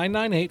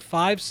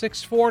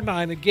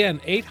 800-998-5649. Again,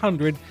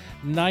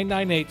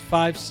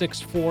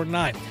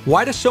 800-998-5649.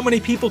 Why do so many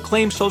people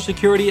claim Social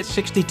Security at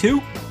 62?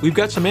 We've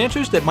got some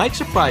answers that might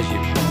surprise you.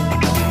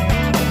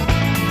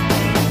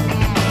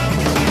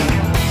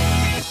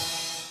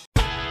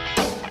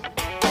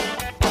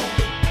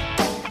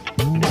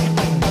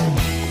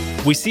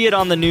 We see it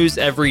on the news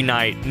every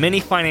night. Many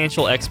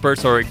financial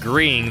experts are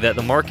agreeing that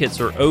the markets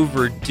are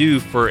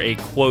overdue for a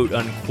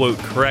quote-unquote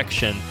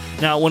correction.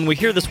 Now, when we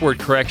hear this word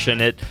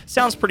correction, it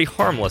sounds pretty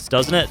harmless,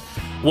 doesn't it?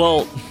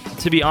 Well,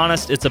 to be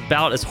honest, it's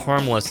about as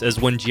harmless as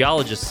when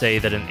geologists say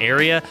that an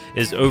area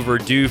is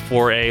overdue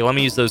for a, let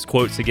me use those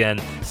quotes again,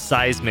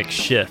 seismic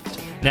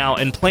shift. Now,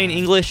 in plain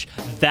English,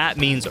 that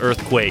means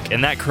earthquake,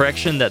 and that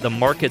correction that the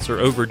markets are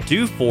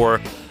overdue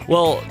for,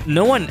 well,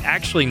 no one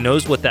actually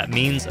knows what that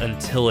means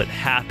until it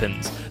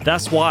happens.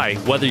 That's why,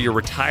 whether you're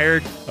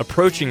retired,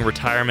 approaching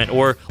retirement,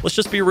 or let's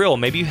just be real,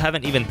 maybe you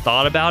haven't even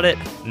thought about it,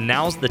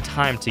 now's the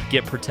time to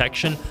get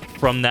protection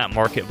from that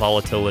market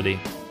volatility.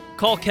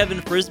 Call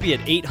Kevin Frisbie at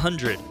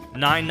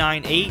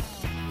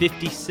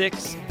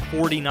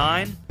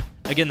 800-998-5649.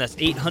 Again, that's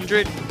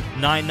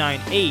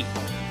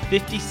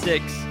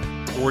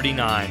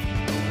 800-998-5649.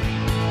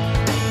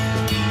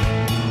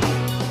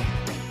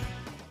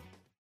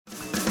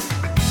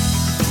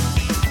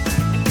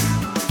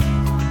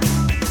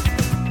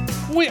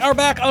 We are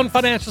back on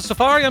Financial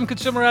Safari. I'm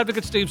consumer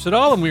advocate Steve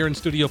Siddall, and we are in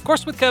studio, of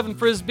course, with Kevin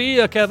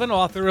Frisbie. Kevin,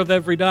 author of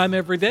Every Dime,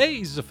 Every Day.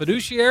 He's a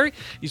fiduciary.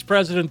 He's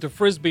president of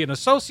Frisbie &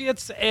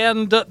 Associates,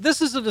 and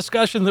this is a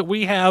discussion that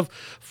we have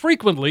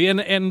frequently, and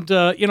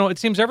it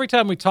seems every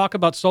time we talk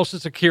about Social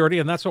Security,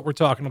 and that's what we're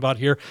talking about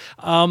here,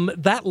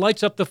 that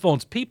lights up the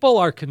phones. People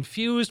are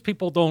confused.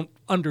 People don't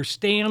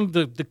understand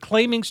the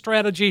claiming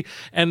strategy,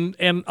 and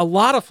a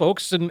lot of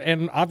folks,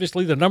 and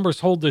obviously the numbers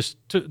hold this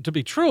to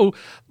be true,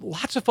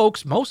 lots of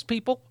folks, most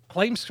people,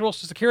 claim Social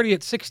Security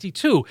at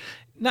 62.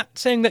 Not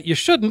saying that you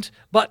shouldn't,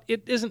 but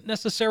it isn't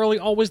necessarily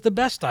always the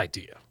best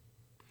idea.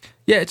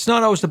 Yeah, it's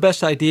not always the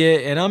best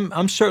idea, and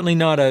I'm certainly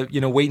not a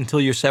wait until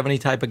you're 70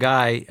 type of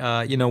guy.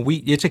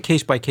 It's a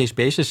case by case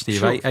basis, Steve.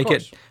 Sure, I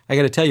got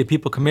to tell you,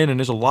 people come in and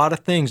there's a lot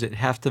of things that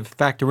have to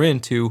factor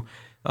into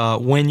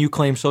when you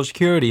claim Social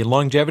Security, and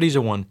longevity is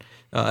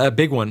a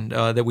big one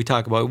that we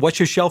talk about. What's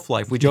your shelf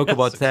life? We joke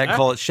about that, exactly.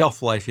 Call it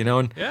shelf life,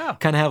 and kind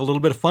of have a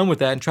little bit of fun with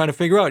that and trying to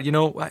figure out,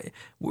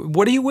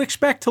 what do you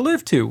expect to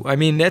live to? I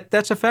mean,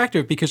 that's a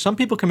factor, because some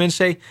people come in and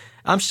say,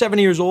 I'm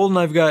 70 years old and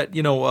I've got,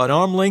 an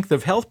arm length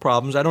of health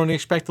problems. I don't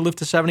expect to live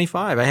to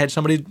 75. I had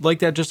somebody like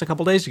that just a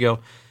couple days ago.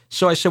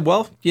 So I said,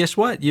 well, guess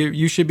what?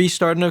 You should be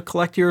starting to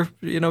collect your,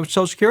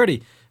 Social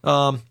Security.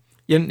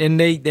 And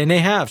they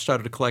have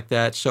started to collect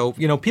that. So,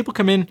 people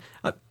come in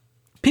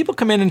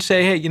and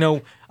say,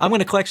 hey, I'm going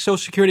to collect Social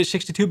Security at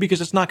 62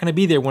 because it's not going to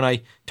be there when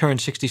I turn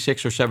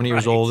 66 or 70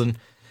 years old. And,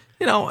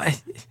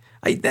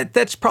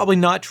 that's probably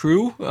not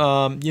true.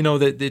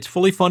 That it's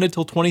fully funded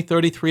till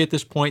 2033 at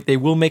this point. They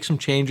will make some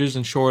changes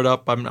and shore it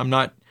up. I'm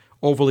not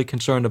overly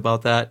concerned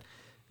about that.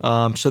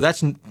 So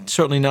that's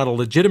certainly not a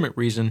legitimate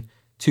reason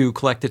to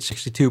collect at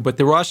 62. But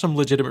there are some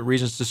legitimate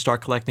reasons to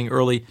start collecting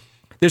early.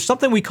 There's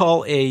something we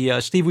call a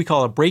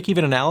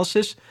break-even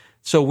analysis.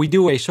 So we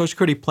do a Social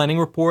Security planning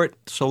report.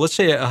 So let's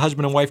say a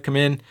husband and wife come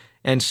in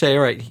and say,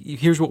 all right,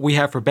 here's what we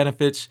have for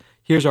benefits.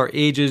 Here's our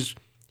ages.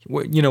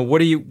 what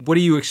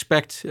do you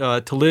expect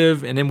to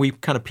live, and then we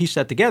kind of piece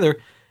that together.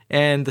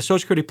 And the Social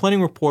Security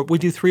Planning Report, we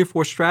do 3 or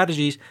 4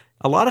 strategies.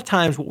 A lot of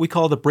times, what we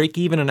call the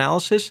break-even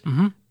analysis.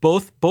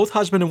 Both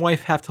husband and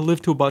wife have to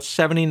live to about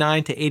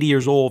 79 to 80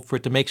 years old for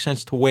it to make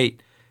sense to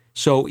wait.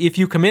 So if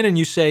you come in and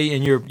you say,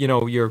 and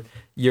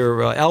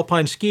you're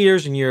alpine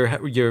skiers and you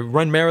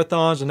run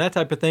marathons and that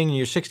type of thing, and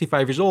you're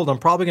 65 years old, I'm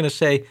probably going to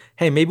say,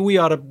 hey, maybe we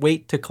ought to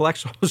wait to collect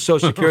Social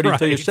Security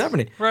until you're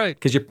 70, right?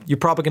 Because you're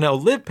probably going to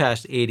live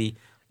past 80.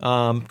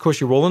 Of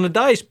course, you're rolling the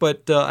dice,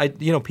 but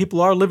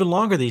people are living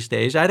longer these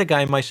days. I had a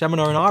guy in my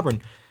seminar in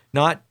Auburn,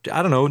 not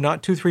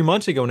 2-3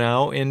 months ago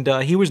now, and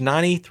he was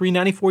 93,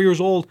 94 years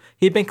old.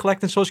 He had been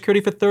collecting Social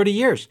Security for 30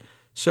 years.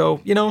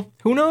 So,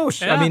 who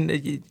knows? Yeah. I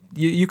mean,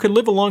 you could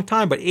live a long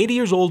time, but 80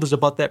 years old is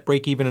about that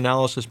break-even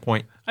analysis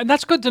point. And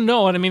that's good to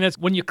know. And I mean, it's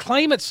when you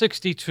claim at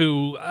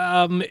 62,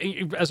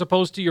 as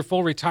opposed to your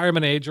full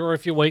retirement age, or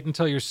if you wait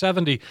until you're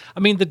 70, I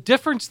mean, the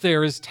difference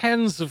there is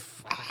tens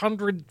of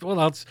hundred.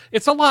 Well,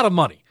 it's a lot of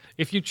money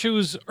if you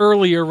choose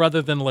earlier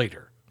rather than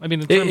later. I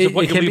mean, in terms of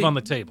what you leave on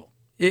the table.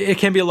 It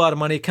can be a lot of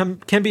money. It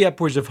can be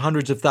upwards of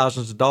hundreds of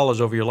thousands of dollars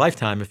over your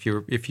lifetime if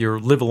you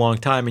live a long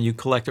time and you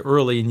collect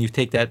early and you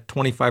take that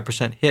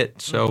 25%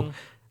 hit. So,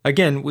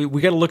 again, we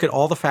got to look at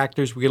all the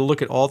factors. We got to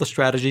look at all the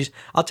strategies.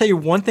 I'll tell you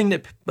one thing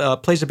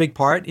that plays a big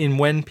part in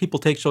when people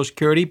take Social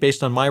Security,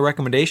 based on my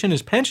recommendation,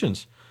 is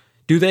pensions.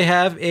 Do they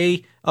have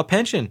a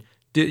pension?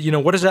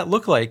 What does that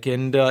look like?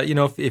 And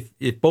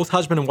if both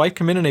husband and wife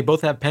come in and they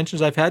both have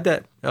pensions, I've had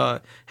that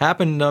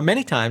happen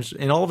many times.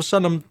 And all of a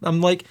sudden,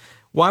 I'm like,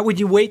 why would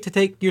you wait to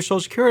take your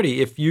Social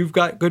Security? If you've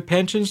got good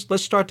pensions,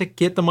 let's start to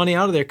get the money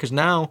out of there. Because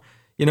now,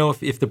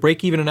 if the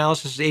break-even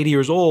analysis is 80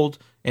 years old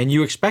and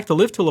you expect to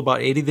live till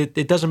about 80, that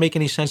it doesn't make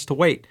any sense to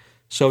wait.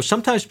 So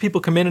sometimes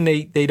people come in and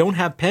they don't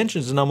have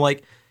pensions, and I'm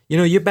like,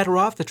 you're better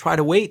off to try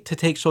to wait to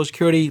take Social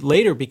Security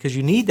later because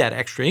you need that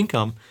extra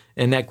income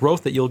and that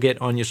growth that you'll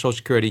get on your Social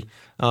Security.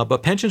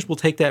 But pensions will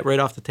take that right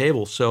off the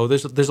table. So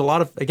there's a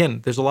lot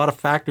of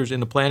factors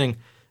in the planning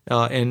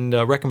and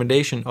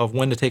recommendation of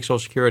when to take Social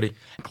Security.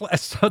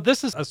 So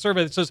this is a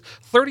survey that says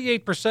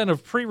 38%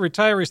 of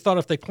pre-retirees thought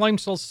if they claimed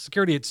Social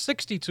Security at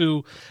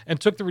 62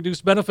 and took the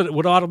reduced benefit, it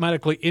would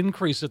automatically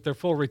increase at their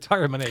full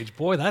retirement age.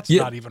 Boy, that's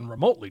not even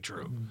remotely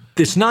true.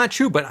 It's not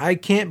true, but I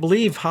can't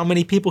believe how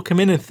many people come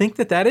in and think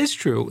that is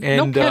true.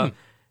 And, no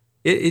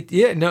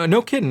kidding.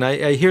 No kidding.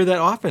 I hear that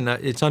often.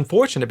 It's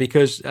unfortunate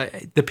because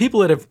the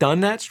people that have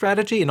done that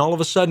strategy and all of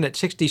a sudden at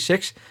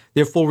 66,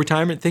 their full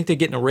retirement, think they're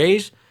getting a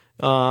raise.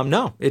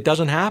 No, it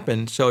doesn't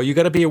happen. So you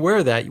got to be aware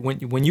of that.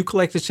 When you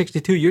collect at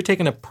 62, you're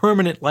taking a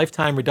permanent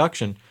lifetime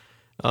reduction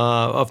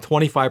of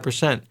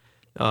 25%.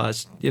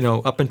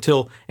 Up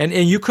until and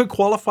you could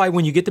qualify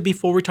when you get to be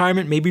full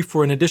retirement, maybe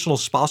for an additional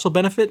spousal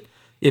benefit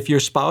if your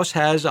spouse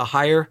has a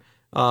higher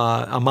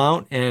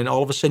amount, and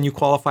all of a sudden you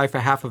qualify for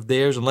half of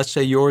theirs. And let's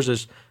say yours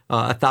is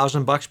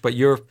 $1,000, but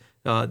your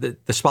the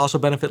spousal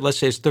benefit, let's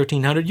say, is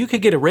 $1,300. You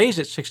could get a raise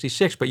at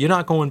 66, but you're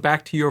not going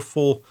back to your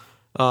full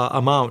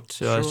amount.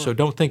 Sure. So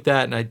don't think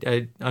that. And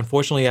I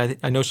unfortunately,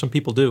 I know some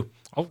people do.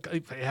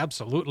 Okay,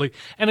 absolutely.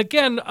 And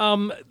again,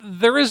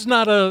 there is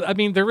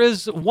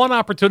one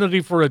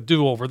opportunity for a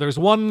do-over. There's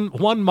one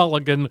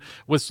mulligan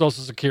with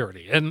Social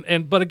Security.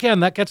 But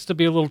again, that gets to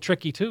be a little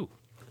tricky too.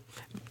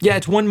 Yeah,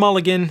 it's one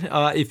mulligan.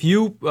 If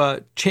you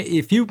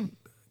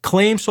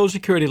claim Social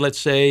Security, let's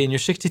say, and you're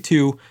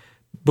 62,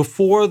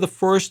 before the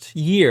first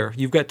year,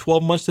 you've got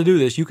 12 months to do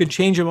this. You can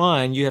change your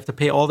mind. You have to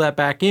pay all that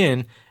back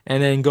in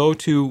and then go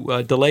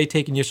to delay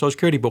taking your Social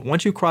Security. But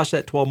once you cross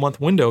that 12-month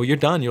window, you're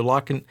done. You're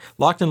locked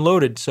and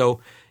loaded.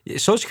 So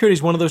Social Security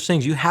is one of those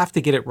things. You have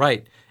to get it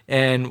right.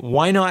 And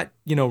why not,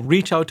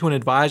 reach out to an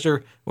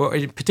advisor, or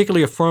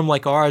particularly a firm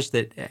like ours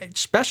that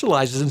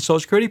specializes in Social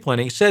Security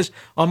planning. It says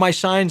on my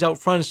signs out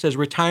front, it says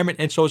retirement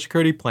and Social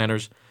Security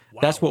planners. Wow.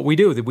 That's what we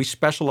do. That we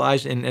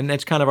specialize in, and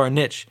that's kind of our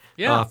niche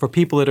for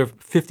people that are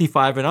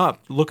 55 and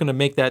up looking to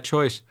make that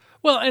choice.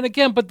 Well, and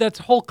again, but that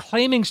whole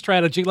claiming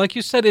strategy, like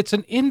you said, it's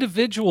an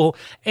individual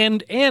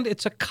and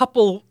it's a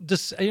couple.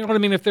 You know what I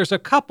mean? If there's a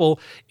couple,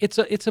 it's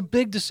a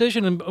big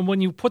decision, and when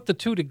you put the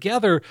two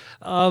together,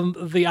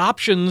 the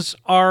options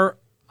are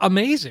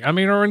amazing. I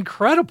mean, are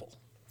incredible.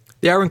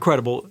 They are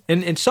incredible.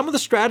 And some of the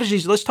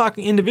strategies, let's talk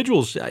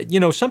individuals.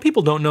 Some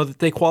people don't know that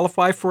they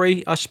qualify for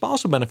a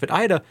spousal benefit.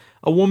 I had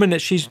a woman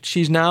that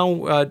she's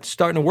now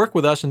starting to work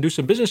with us and do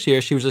some business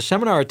here. She was a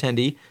seminar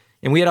attendee,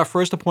 and we had our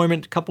first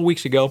appointment a couple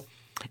weeks ago.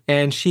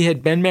 And she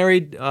had been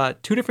married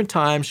 2 different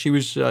times. She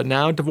was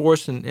now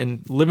divorced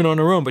and living on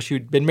her own, but she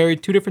had been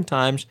married 2 different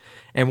times.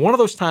 And one of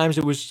those times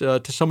it was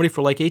to somebody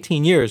for like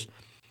 18 years.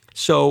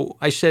 So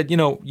I said,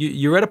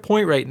 you're at a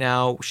point right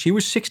now. She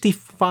was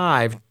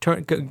 65,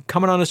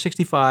 coming on to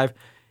 65,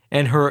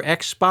 and her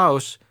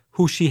ex-spouse,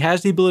 who she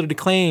has the ability to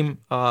claim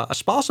a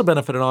spousal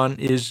benefit on,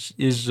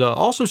 is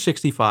also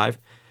 65.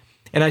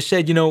 And I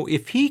said,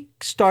 if he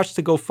starts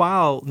to go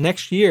file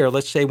next year,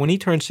 let's say when he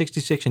turns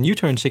 66 and you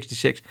turn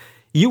 66,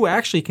 you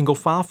actually can go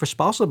file for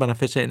spousal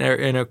benefits and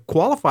are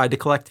qualified to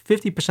collect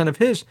 50% of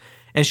his.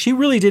 And she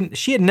really didn't.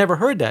 She had never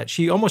heard that.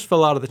 She almost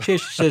fell out of the chair.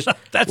 She says,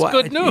 That's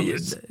good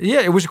news.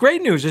 Yeah, it was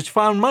great news. It's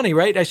found money,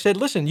 right? I said,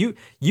 listen,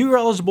 you're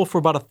eligible for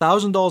about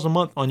 $1,000 a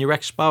month on your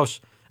ex-spouse,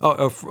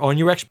 on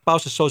your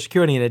ex-spouse's Social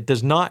Security, and it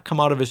does not come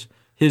out of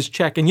his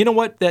check. And you know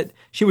what? That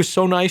she was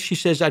so nice. She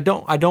says, I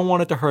don't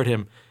want it to hurt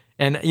him.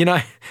 And,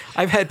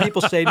 I've had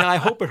people say, no, I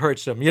hope it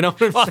hurts him. You know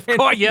what I'm saying?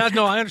 Oh, yeah,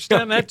 no, I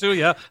understand that too,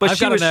 yeah. But I've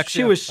got an ex,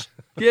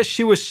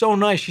 she was so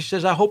nice. She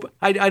says, I hope,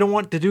 I don't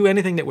want to do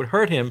anything that would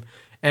hurt him.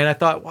 And I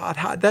thought,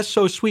 wow, that's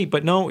so sweet.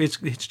 But no, it's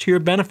to your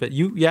benefit.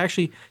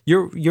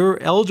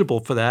 You're eligible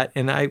for that.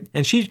 And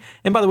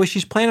by the way,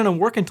 she's planning on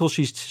working until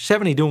she's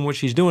 70, doing what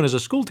she's doing as a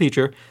school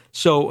teacher.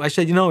 So I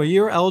said,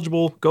 you're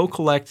eligible. Go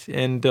collect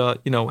and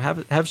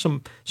have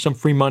some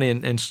free money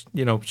and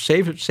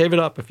save it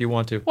up if you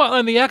want to. Well,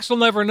 and the ex will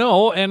never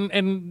know,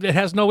 and it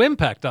has no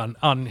impact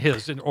on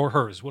his or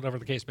hers, whatever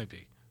the case may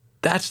be.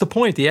 That's the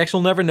point. The ex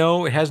will never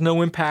know. It has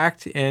no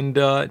impact. And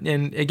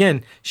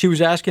again, she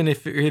was asking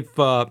if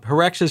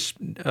her ex's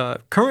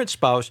current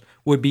spouse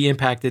would be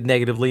impacted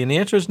negatively, and the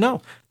answer is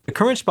no. The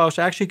current spouse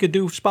actually could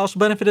do spousal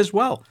benefit as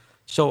well.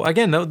 So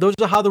again, those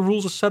are how the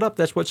rules are set up.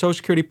 That's what Social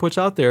Security puts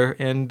out there,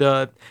 and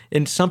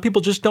some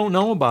people just don't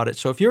know about it.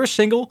 So if you're a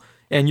single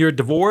and you're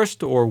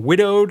divorced or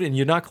widowed and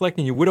you're not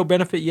collecting your widow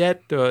benefit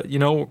yet,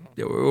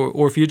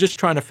 or if you're just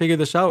trying to figure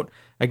this out,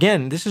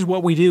 again, this is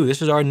what we do.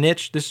 This is our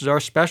niche. This is our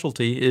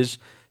specialty, is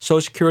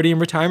Social Security and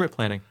retirement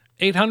planning.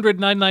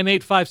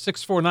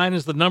 800-998-5649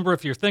 is the number.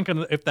 If you're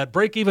thinking, if that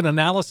break-even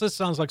analysis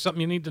sounds like something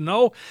you need to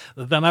know,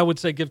 then I would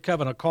say give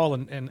Kevin a call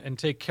and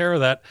take care of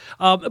that.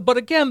 But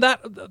again,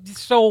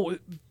 so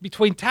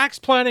between tax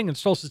planning and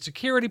Social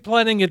Security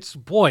planning, it's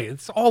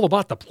all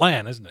about the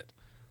plan, isn't it?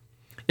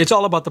 It's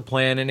all about the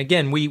plan. And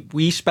again,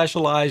 we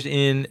specialize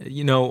in,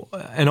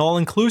 an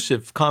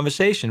all-inclusive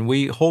conversation.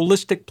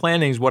 Holistic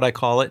planning is what I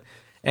call it.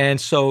 And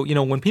so,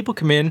 when people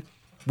come in,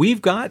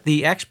 we've got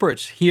the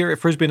experts here at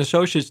Frisbie &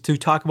 Associates to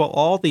talk about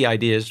all the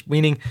ideas,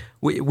 meaning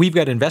we've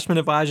got investment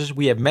advisors,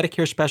 we have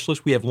Medicare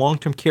specialists, we have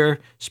long-term care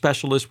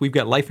specialists, we've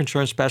got life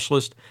insurance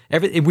specialists,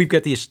 we've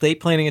got the estate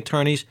planning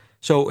attorneys.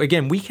 So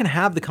again, we can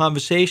have the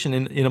conversation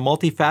in a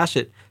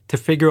multifaceted to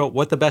figure out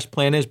what the best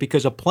plan is,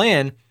 because a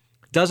plan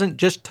doesn't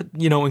just,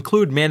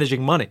 include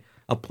managing money.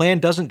 A plan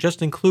doesn't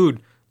just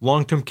include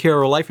long-term care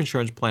or life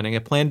insurance planning. A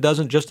plan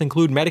doesn't just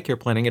include Medicare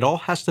planning. It all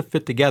has to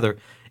fit together.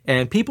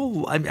 And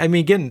people,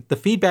 again, the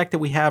feedback that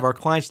we have, our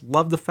clients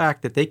love the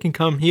fact that they can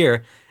come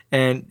here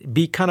and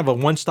be kind of a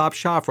one-stop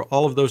shop for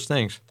all of those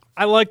things.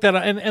 I like that.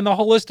 And the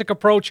holistic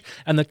approach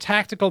and the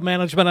tactical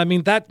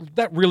management,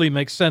 that really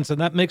makes sense, and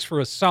that makes for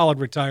a solid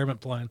retirement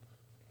plan.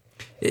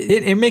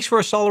 It makes for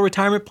a solid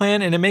retirement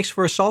plan, and it makes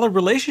for a solid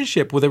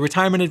relationship with a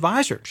retirement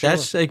advisor. Sure.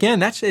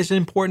 That's as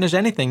important as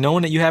anything,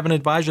 knowing that you have an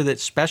advisor that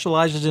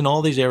specializes in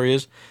all these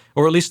areas,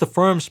 or at least the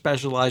firm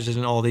specializes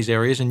in all these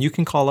areas, and you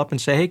can call up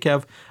and say, hey,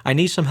 Kev, I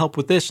need some help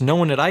with this,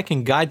 knowing that I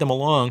can guide them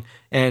along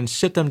and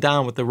sit them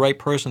down with the right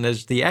person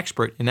as the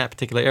expert in that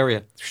particular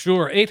area.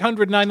 Sure.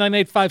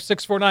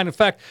 800-998-5649. In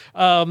fact,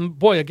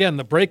 again,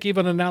 the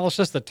break-even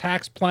analysis, the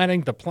tax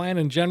planning, the plan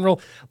in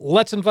general.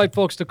 Let's invite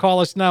folks to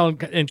call us now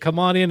and come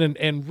on in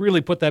and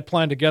really put that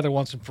plan together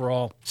once and for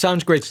all.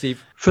 Sounds great,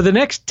 Steve. For the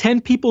next 10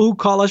 people who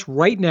call us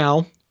right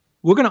now,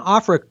 we're going to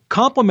offer a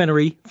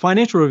complimentary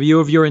financial review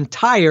of your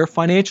entire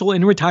financial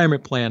and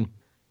retirement plan.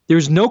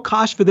 There's no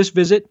cost for this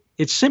visit.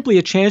 It's simply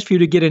a chance for you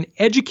to get an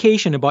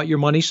education about your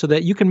money so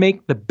that you can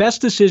make the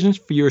best decisions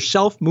for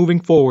yourself moving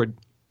forward.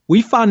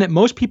 We found that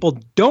most people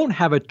don't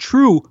have a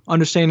true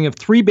understanding of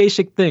three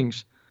basic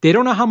things. They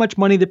don't know how much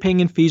money they're paying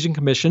in fees and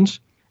commissions,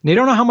 and they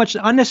don't know how much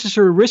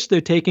unnecessary risk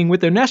they're taking with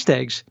their nest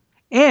eggs,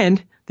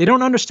 and they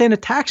don't understand the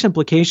tax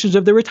implications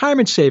of their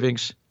retirement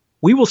savings.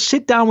 We will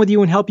sit down with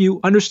you and help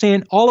you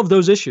understand all of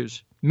those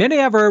issues.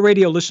 Many of our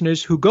radio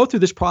listeners who go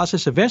through this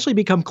process eventually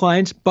become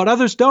clients, but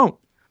others don't.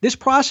 This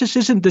process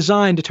isn't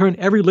designed to turn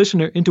every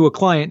listener into a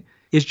client.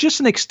 It's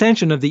just an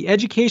extension of the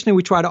education that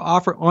we try to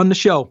offer on the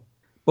show.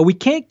 But we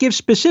can't give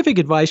specific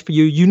advice for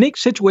your unique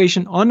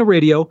situation on the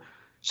radio,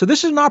 so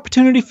this is an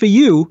opportunity for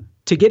you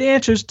to get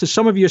answers to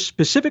some of your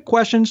specific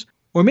questions,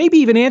 or maybe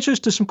even answers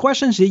to some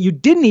questions that you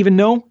didn't even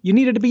know you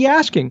needed to be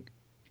asking.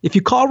 If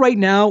you call right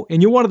now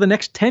and you're one of the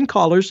next 10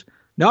 callers,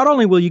 not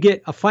only will you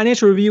get a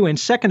financial review and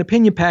second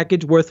opinion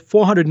package worth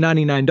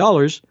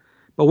 $499,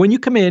 but when you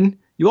come in,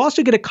 you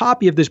also get a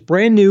copy of this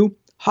brand new,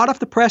 hot off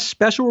the press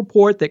special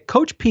report that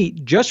Coach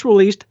Pete just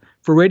released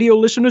for radio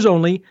listeners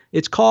only.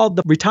 It's called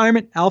the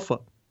Retirement Alpha.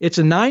 It's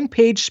a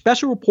 9-page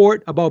special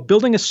report about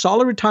building a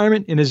solid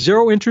retirement in a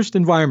zero-interest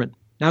environment.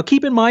 Now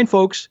keep in mind,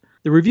 folks,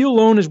 the review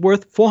alone is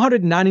worth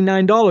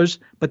 $499,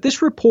 but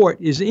this report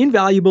is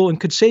invaluable and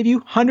could save you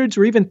hundreds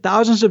or even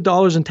thousands of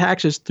dollars in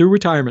taxes through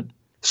retirement.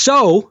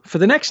 So, for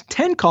the next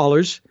 10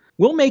 callers,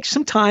 we'll make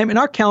some time in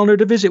our calendar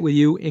to visit with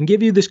you and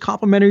give you this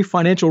complimentary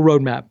financial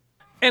roadmap.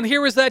 And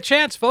here is that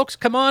chance, folks.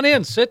 Come on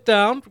in, sit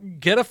down,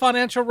 get a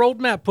financial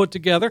roadmap put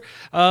together.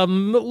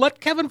 Let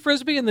Kevin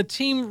Frisbie and the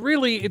team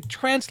really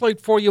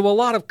translate for you a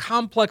lot of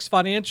complex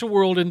financial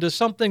world into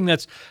something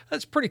that's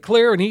pretty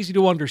clear and easy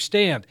to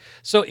understand.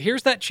 So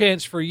here's that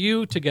chance for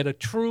you to get a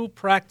true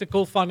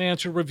practical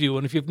financial review.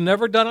 And if you've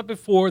never done it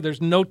before, there's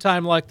no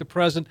time like the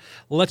present.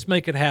 Let's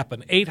make it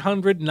happen.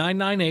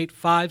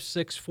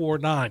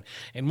 800-998-5649.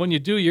 And when you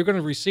do, you're going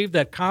to receive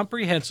that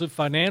comprehensive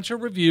financial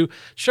review.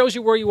 Shows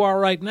you where you are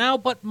right now,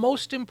 but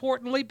most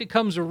importantly,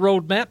 becomes a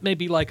roadmap,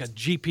 maybe like a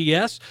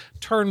GPS,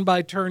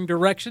 turn-by-turn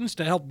directions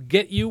to help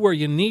get you where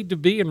you need to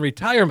be in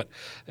retirement.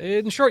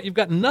 In short, you've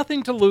got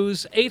nothing to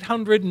lose.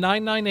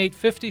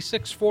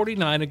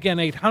 800-998-5649. Again,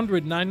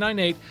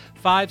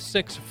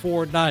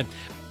 800-998-5649.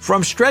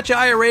 From stretch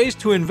IRAs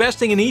to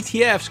investing in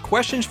ETFs,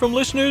 questions from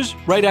listeners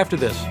right after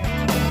this.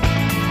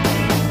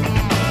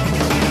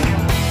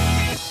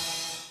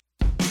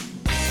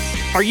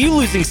 Are you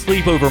losing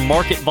sleep over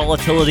market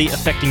volatility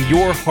affecting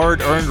your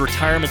hard-earned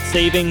retirement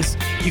savings?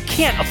 You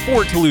can't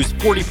afford to lose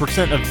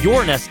 40% of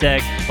your nest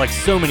egg like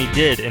so many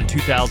did in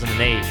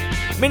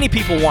 2008. Many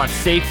people want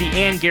safety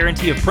and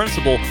guarantee of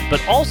principal,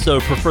 but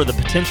also prefer the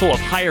potential of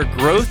higher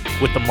growth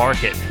with the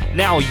market.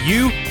 Now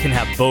you can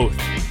have both.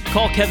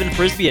 Call Kevin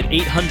Frisbie at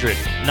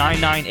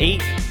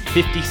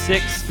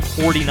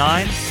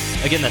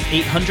 800-998-5649. Again, that's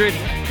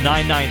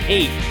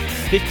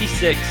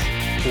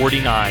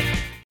 800-998-5649.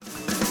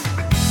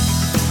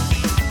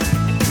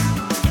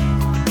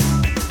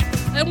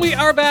 And we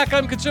are back.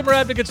 I'm consumer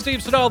advocate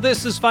Steve Siddall.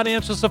 This is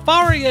Financial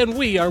Safari, and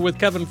we are with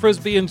Kevin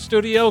Frisbie in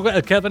studio.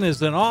 Kevin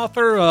is an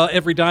author,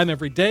 Every Dime,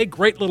 Every Day.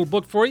 Great little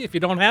book for you. If you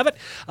don't have it,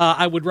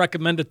 I would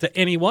recommend it to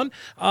anyone.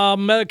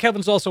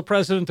 Kevin's also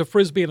president of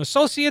Frisbie &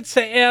 Associates,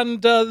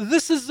 and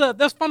this is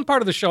that's fun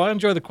part of the show. I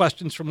enjoy the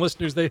questions from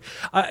listeners. It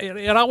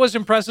always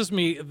impresses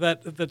me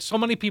that so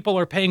many people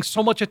are paying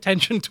so much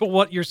attention to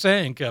what you're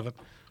saying, Kevin.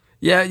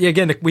 Yeah,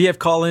 again, we have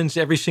call-ins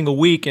every single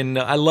week, and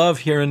I love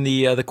hearing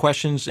the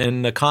questions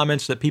and the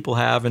comments that people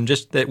have, and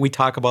just that we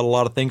talk about a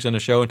lot of things on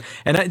the show.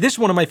 And this is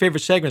one of my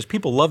favorite segments.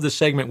 People love this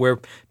segment where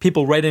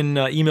people write in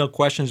email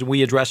questions, and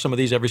we address some of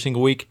these every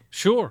single week.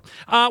 Sure.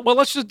 Well,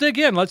 let's just dig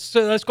in. Let's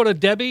go to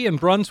Debbie in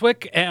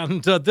Brunswick,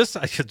 and this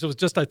was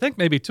just, I think,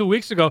 maybe 2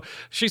 weeks ago.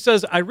 She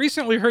says, I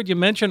recently heard you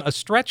mention a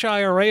stretch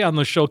IRA on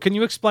the show. Can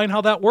you explain how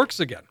that works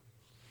again?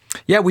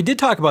 Yeah, we did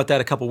talk about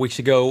that a couple weeks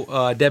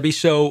ago, Debbie.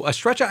 So a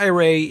stretch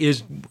IRA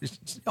is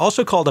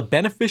also called a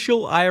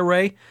beneficial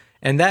IRA,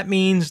 and that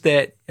means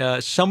that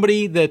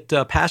somebody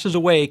that passes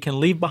away can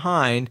leave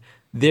behind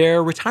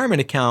their retirement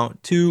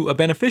account to a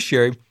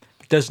beneficiary,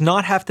 does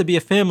not have to be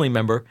a family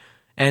member,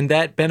 and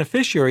that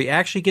beneficiary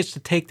actually gets to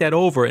take that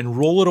over and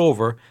roll it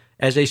over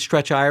as a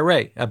stretch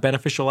IRA, a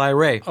beneficial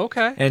IRA.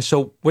 Okay. And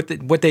so what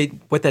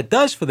that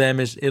does for them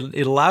is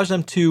it allows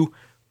them to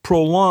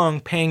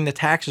prolong paying the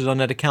taxes on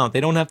that account.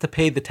 They don't have to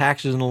pay the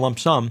taxes in a lump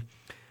sum.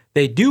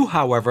 They do,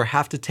 however,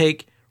 have to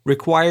take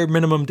required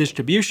minimum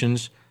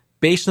distributions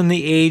based on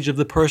the age of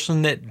the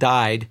person that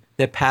died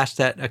that passed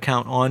that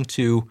account on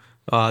to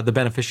the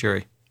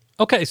beneficiary.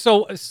 Okay,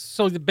 so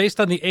based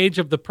on the age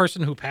of the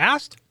person who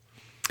passed?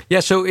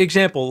 Yeah, so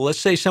example, let's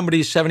say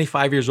somebody's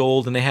 75 years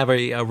old and they have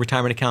a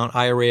retirement account,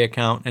 IRA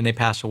account, and they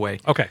pass away.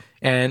 Okay.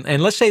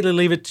 And let's say they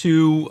leave it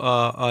to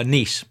a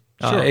niece.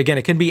 Sure. Again,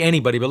 it can be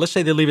anybody, but let's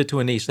say they leave it to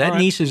a niece. That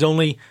niece is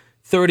only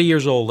 30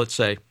 years old, let's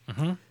say.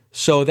 Mm-hmm.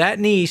 So that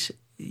niece,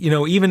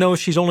 even though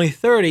she's only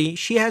 30,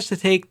 she has to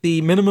take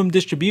the minimum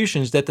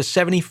distributions that the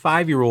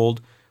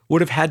 75-year-old would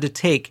have had to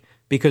take,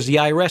 because the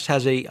IRS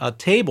has a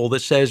table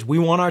that says we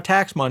want our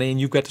tax money and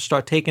you've got to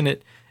start taking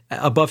it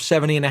above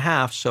 70 and a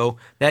half. So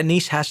that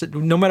niece has to,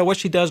 no matter what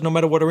she does, no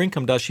matter what her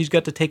income does, she's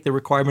got to take the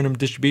required minimum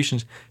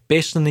distributions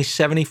based on the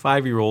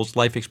 75-year-old's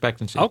life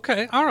expectancy.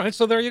 Okay, all right.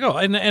 So there you go.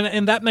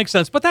 And that makes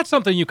sense. But that's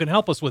something you can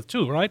help us with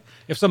too, right?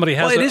 If somebody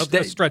has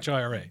a stretch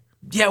IRA.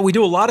 Yeah, we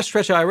do a lot of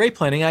stretch IRA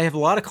planning. I have a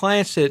lot of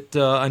clients that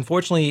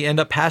unfortunately end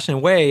up passing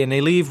away, and they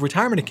leave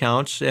retirement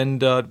accounts,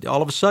 and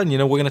all of a sudden,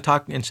 we're going to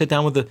talk and sit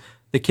down with the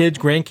kids,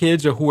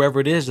 grandkids, or whoever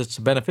it is that's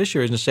the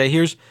beneficiaries, and say,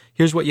 here's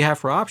what you have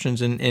for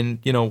options. And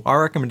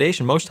our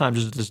recommendation most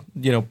times is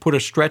to put a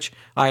stretch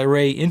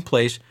IRA in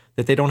place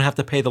that they don't have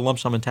to pay the lump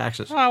sum in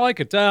taxes. Oh, I like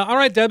it. All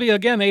right, Debbie,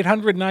 again,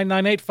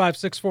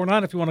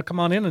 800-998-5649 if you want to come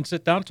on in and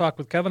sit down and talk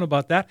with Kevin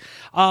about that.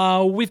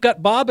 We've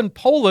got Bob in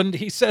Poland.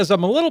 He says,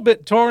 I'm a little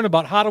bit torn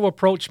about how to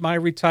approach my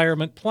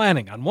retirement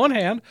planning. On one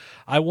hand,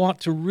 I want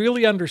to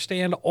really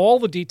understand all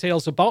the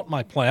details about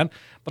my plan,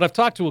 but I've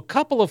talked to a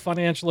couple of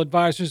financial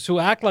advisors who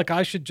act like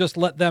I should just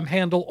let them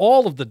handle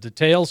all of the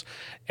details.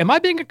 Am I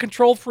being a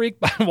control freak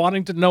by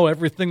wanting to know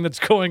everything that's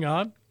going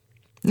on?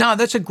 No,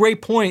 that's a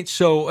great point.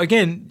 So,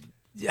 again,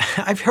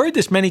 I've heard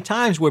this many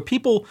times where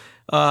people,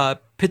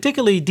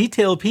 particularly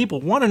detailed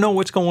people, want to know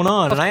what's going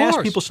on. And I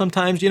ask people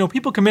sometimes,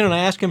 people come in and I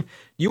ask them,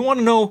 you want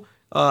to know,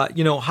 do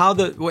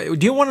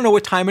you want to know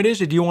what time it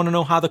is, or do you want to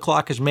know how the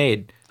clock is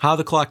made? how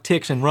the clock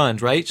ticks and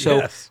runs, right? So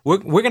Yes. we're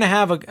going to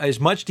have as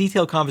much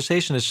detailed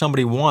conversation as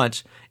somebody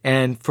wants.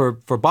 And for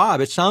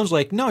Bob, it sounds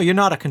like, no, you're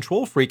not a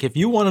control freak. If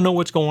you want to know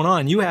what's going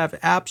on, you have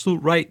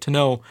absolute right to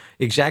know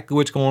exactly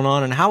what's going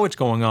on and how it's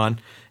going on.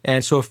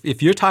 And so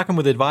if you're talking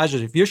with advisors,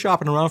 if you're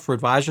shopping around for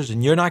advisors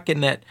and you're not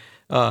getting that,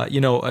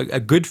 a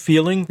good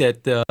feeling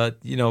that,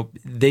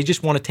 they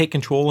just want to take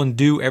control and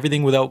do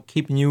everything without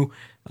keeping you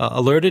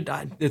alerted,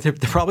 they're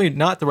probably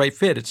not the right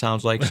fit, it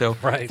sounds like. So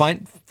Right.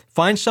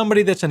 Find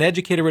somebody that's an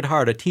educator at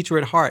heart, a teacher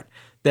at heart,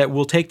 that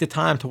will take the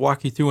time to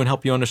walk you through and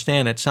help you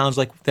understand. It sounds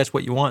like that's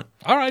what you want.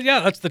 All right,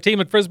 yeah, that's the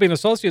team at Frisbee &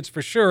 Associates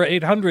for sure,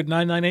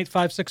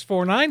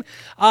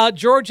 800-998-5649.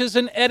 George is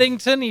in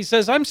Eddington. He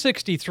says, I'm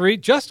 63,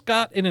 just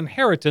got an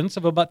inheritance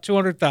of about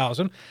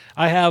 $200,000.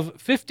 I have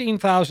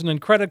 $15,000 in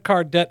credit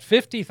card debt,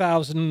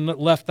 $50,000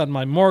 left on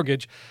my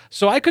mortgage.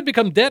 So I could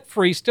become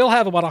debt-free, still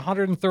have about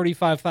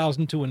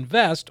 $135,000 to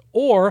invest,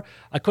 or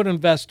I could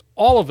invest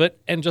all of it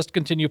and just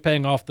continue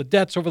paying off the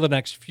debts over the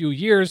next few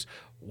years.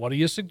 What do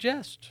you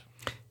suggest?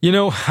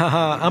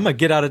 I'm a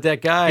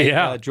get-out-of-debt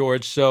guy,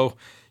 George. So,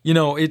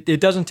 it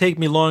doesn't take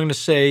me long to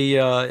say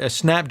a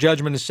snap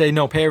judgment to say,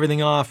 no, pay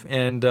everything off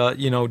and,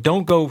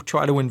 don't go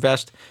try to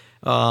invest,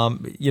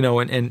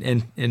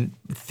 and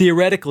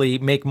theoretically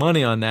make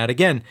money on that.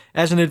 Again,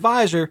 as an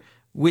advisor,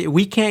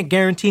 we can't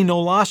guarantee no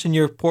loss in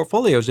your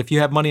portfolios if you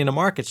have money in the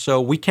market. So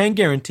we can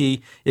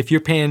guarantee if you're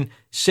paying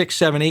 6,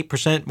 7,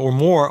 8% or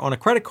more on a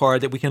credit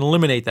card that we can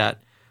eliminate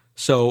that.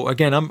 So,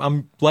 again,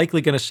 I'm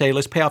likely going to say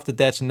let's pay off the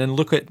debts and then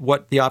look at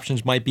what the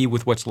options might be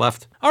with what's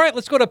left. All right,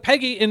 let's go to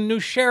Peggy in New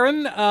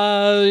Sharon.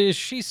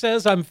 She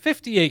says, I'm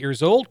 58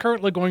 years old,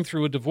 currently going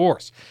through a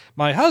divorce.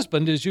 My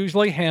husband has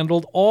usually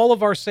handled all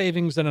of our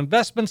savings and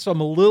investments, so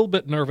I'm a little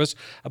bit nervous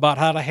about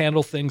how to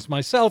handle things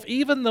myself,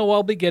 even though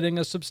I'll be getting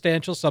a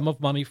substantial sum of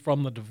money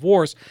from the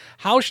divorce.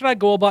 How should I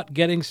go about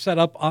getting set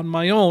up on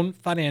my own,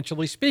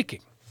 financially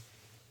speaking?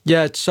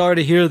 Yeah, sorry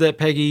to hear that,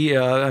 Peggy.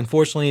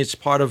 Unfortunately, it's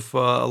part of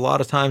a lot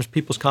of times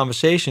people's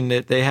conversation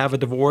that they have a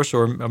divorce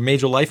or a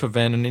major life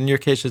event, and in your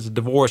case, it's a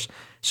divorce.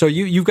 So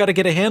you've got to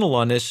get a handle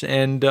on this,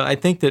 and I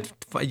think that,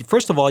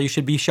 first of all, you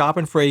should be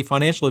shopping for a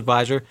financial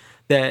advisor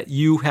that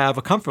you have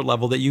a comfort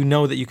level that you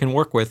know that you can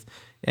work with.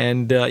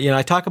 And,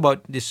 I talk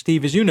about this,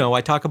 Steve, as you know,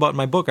 I talk about in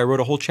my book, I wrote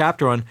a whole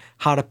chapter on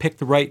how to pick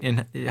the right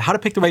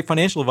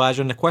financial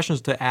advisor and the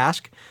questions to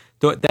ask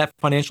that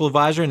financial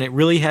advisor, and it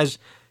really has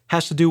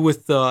to do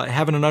with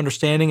having an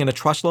understanding and a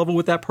trust level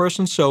with that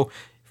person. So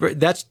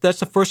that's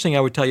the first thing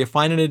I would tell you.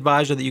 Find an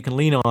advisor that you can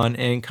lean on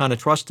and kind of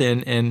trust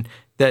in and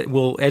that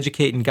will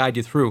educate and guide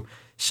you through.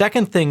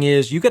 Second thing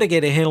is you got to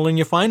get a handle in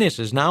your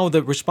finances. Now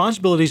the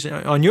responsibilities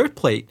on your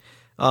plate.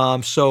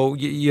 So,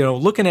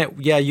 looking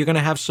at, you're going to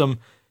have some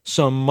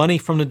money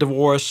from the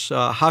divorce.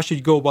 How should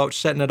you go about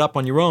setting it up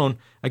on your own?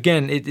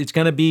 Again, it's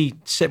going to be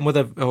sitting with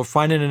or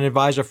finding an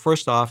advisor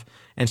first off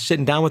and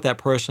sitting down with that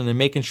person and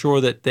making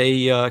sure that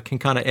they can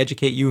kind of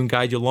educate you and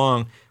guide you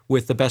along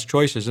with the best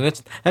choices. And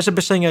that's the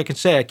best thing I can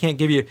say. I can't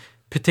give you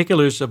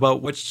particulars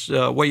about what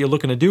you're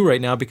looking to do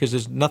right now because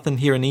there's nothing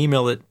here in the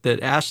email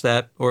that asks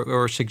that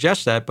or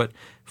suggests that. But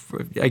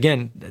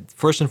again,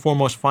 first and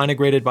foremost, find a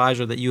great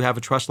advisor that you have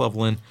a trust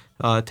level in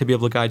to be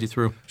able to guide you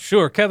through.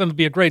 Sure. Kevin would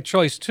be a great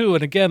choice, too.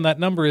 And again, that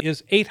number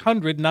is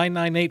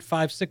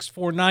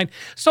 800-998-5649.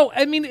 So,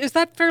 is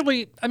that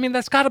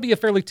that's got to be a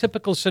fairly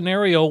typical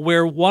scenario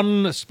where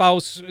one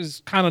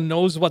spouse kind of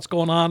knows what's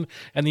going on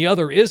and the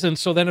other isn't.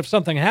 So then if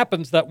something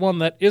happens, that one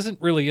that isn't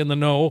really in the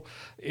know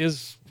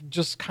is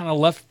just kind of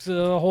left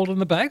holding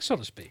the bag, so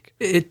to speak.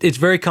 It's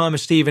very common,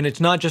 Steve, and it's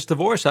not just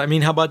divorce. How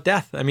about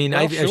death?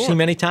 I've seen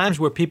many times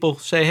where people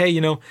say, hey,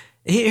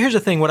 here's the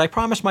thing. What I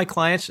promise my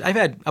clients, I've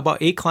had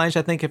about 8 clients,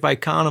 I think, if I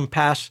count them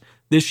past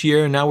this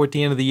year, and now we're at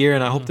the end of the year,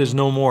 and I hope there's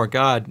no more.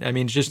 God,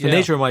 it's just the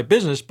nature of my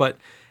business. But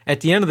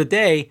at the end of the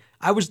day,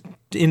 I was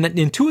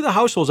in 2 of the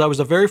households, I was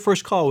the very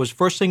first call. It was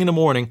first thing in the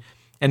morning,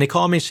 and they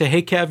called me and say,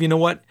 hey, Kev, you know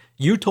what?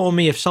 You told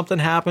me if something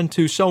happened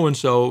to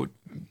so-and-so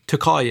to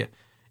call you.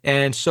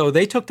 And so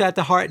they took that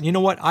to heart. And you know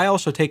what? I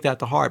also take that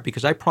to heart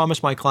because I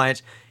promise my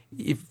clients,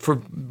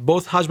 for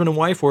both husband and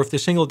wife, or if they're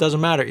single, it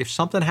doesn't matter. If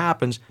something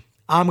happens,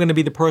 I'm going to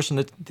be the person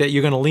that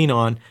you're going to lean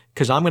on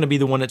because I'm going to be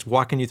the one that's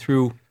walking you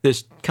through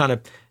this kind of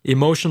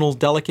emotional,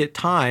 delicate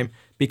time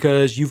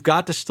because you've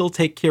got to still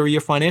take care of your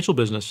financial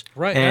business.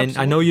 Right. And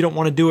absolutely. I know you don't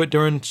want to do it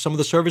during some of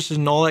the services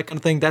and all that kind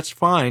of thing. That's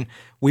fine.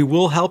 We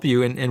will help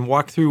you and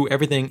walk through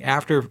everything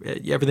after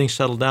everything's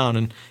settled down.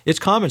 And it's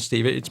common,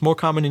 Steve. It's more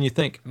common than you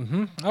think.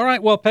 Mm-hmm. All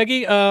right. Well,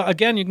 Peggy,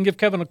 again, you can give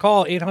Kevin a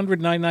call,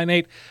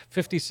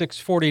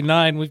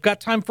 800-998-5649. We've got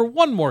time for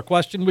one more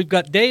question. We've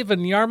got Dave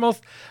in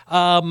Yarmouth,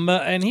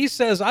 and he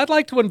says, I'd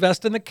like to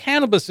invest in the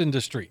cannabis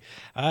industry.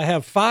 I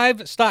have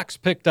 5 stocks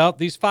picked out.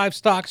 These 5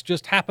 stocks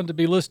just happen to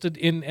be listed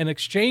in an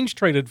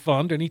exchange-traded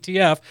fund, an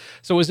ETF.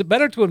 So is it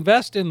better to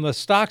invest in the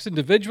stocks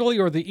individually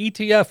or the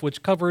ETF,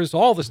 which covers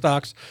all the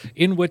stocks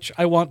in which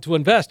I want to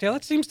invest? Yeah,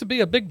 that seems to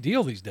be a big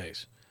deal these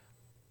days.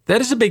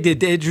 That is a big deal.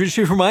 It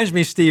reminds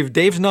me, Steve,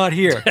 Dave's not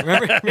here.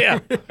 Remember?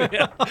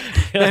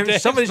 Yeah,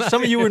 some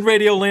of you in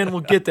Radio Land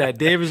will get that.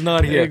 Dave is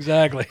not here.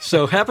 Exactly.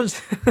 So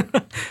happens.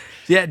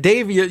 Yeah,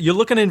 Dave, you're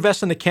looking to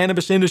invest in the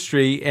cannabis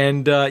industry,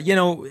 and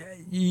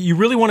you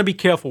really want to be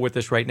careful with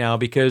this right now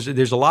because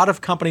there's a lot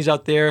of companies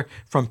out there,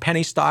 from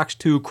penny stocks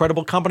to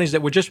credible companies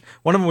that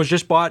one of them was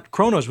just bought.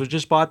 Kronos was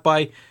just bought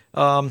by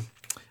one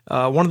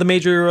of the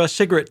major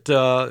cigarette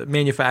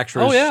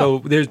manufacturers. Oh, yeah. So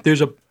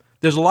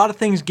there's a lot of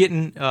things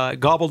getting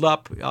gobbled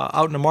up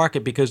out in the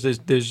market because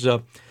there's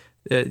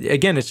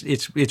again,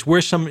 it's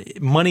where some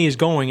money is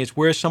going. It's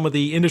where some of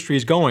the industry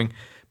is going.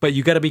 But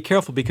you got to be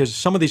careful because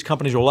some of these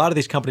companies, or a lot of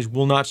these companies,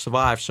 will not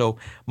survive. So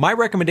my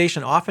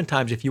recommendation,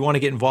 oftentimes, if you want to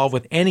get involved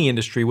with any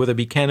industry, whether it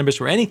be cannabis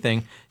or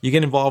anything, you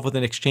get involved with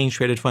an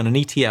exchange-traded fund, an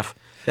ETF.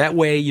 That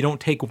way, you don't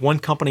take one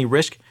company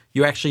risk.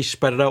 You actually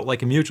spread it out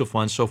like a mutual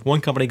fund. So if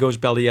one company goes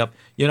belly up,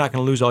 you're not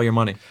going to lose all your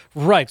money.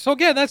 Right. So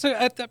again,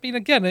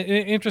 an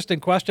interesting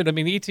question. I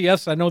mean,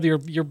 ETFs, I know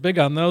you're big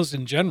on those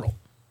in general.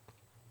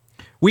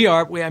 We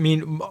are.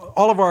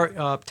 All of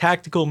our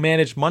tactical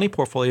managed money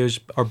portfolios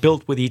are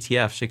built with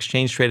ETFs,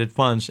 exchange-traded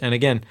funds. And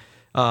again,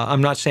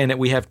 I'm not saying that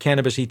we have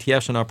cannabis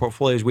ETFs in our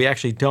portfolios. We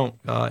actually don't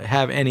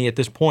have any at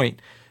this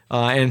point.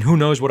 And who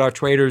knows what our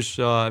traders,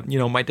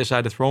 might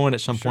decide to throw in at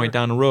some point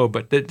down the road.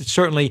 But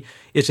certainly,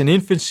 it's an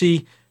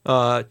infancy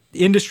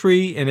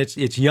industry, and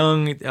it's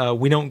young.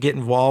 We don't get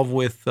involved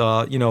with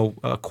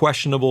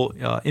questionable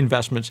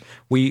investments.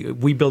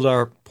 We build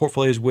our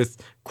portfolios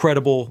with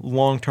credible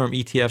long-term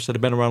ETFs that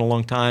have been around a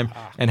long time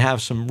and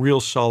have some real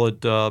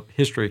solid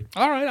history.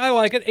 All right, I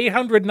like it.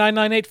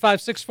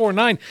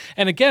 800-998-5649.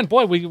 And again,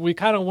 boy, we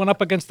kind of went up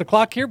against the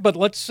clock here, but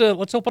let's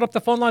open up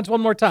the phone lines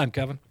one more time,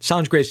 Kevin.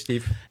 Sounds great,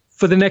 Steve.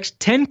 For the next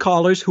 10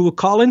 callers who will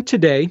call in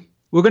today,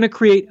 we're going to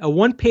create a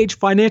one-page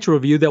financial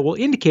review that will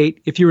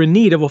indicate if you're in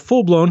need of a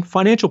full-blown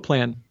financial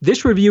plan.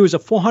 This review is a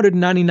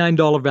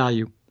 $499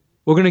 value.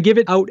 We're going to give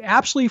it out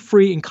absolutely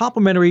free and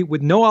complimentary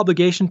with no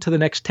obligation to the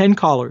next 10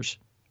 callers.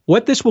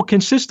 What this will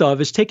consist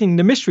of is taking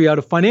the mystery out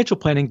of financial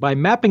planning by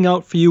mapping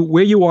out for you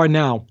where you are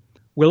now.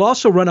 We'll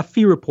also run a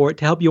fee report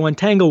to help you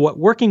untangle what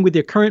working with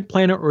your current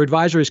planner or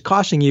advisor is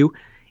costing you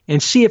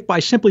and see if by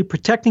simply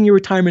protecting your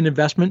retirement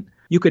investment,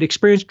 you could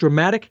experience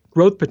dramatic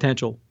growth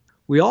potential.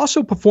 We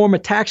also perform a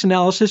tax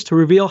analysis to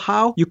reveal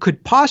how you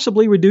could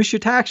possibly reduce your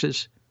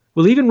taxes.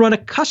 We'll even run a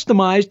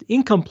customized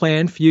income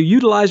plan for you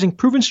utilizing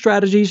proven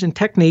strategies and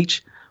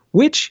techniques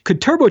which could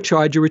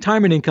turbocharge your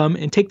retirement income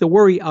and take the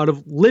worry out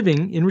of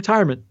living in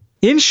retirement.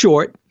 In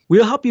short,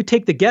 we'll help you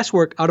take the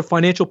guesswork out of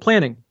financial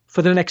planning.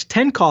 For the next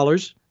 10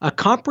 callers, a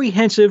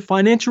comprehensive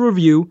financial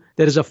review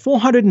that is a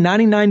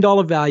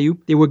 $499 value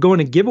that we're going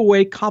to give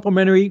away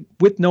complimentary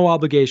with no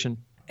obligation.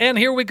 And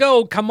here we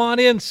go. Come on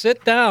in,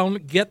 sit down,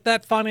 get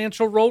that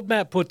financial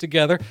roadmap put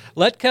together.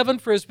 Let Kevin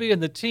Frisby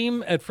and the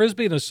team at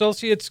Frisby &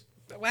 Associates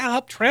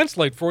help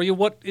translate for you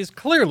what is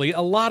clearly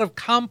a lot of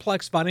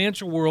complex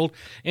financial world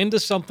into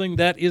something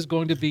that is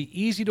going to be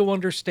easy to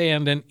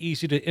understand and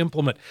easy to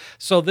implement.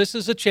 So this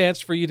is a chance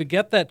for you to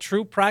get that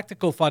true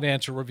practical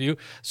financial review.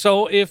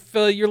 So if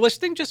you're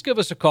listening, just give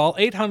us a call,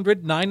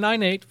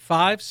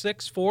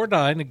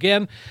 800-998-5649.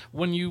 Again,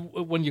 when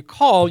you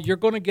call, you're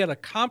going to get a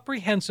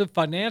comprehensive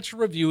financial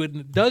review, and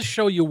it does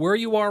show you where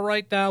you are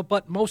right now,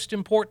 but most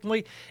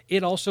importantly,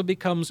 it also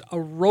becomes a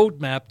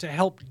roadmap to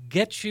help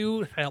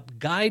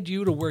guide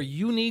you to where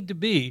you need to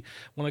be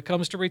when it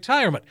comes to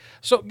retirement.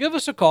 So give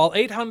us a call,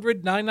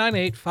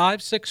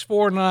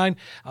 800-998-5649.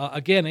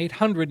 Again,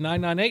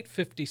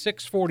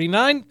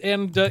 800-998-5649.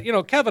 And,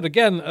 Kevin,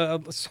 again,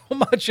 so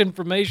much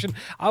information.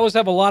 I always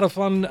have a lot of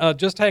fun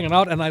just hanging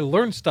out, and I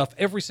learn stuff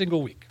every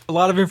single week. A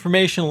lot of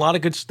information, a lot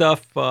of good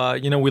stuff.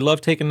 We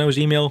love taking those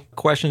email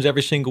questions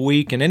every single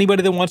week. And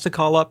anybody that wants to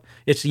call up,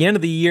 it's the end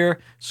of the year.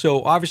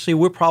 So obviously,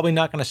 we're probably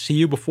not going to see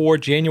you before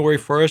January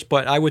 1st,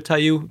 but I would tell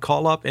you,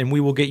 call up and we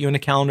will get you in the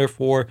calendar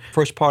for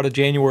first part of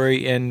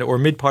January or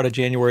mid part of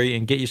January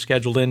and get you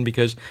scheduled in,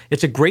 because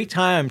it's a great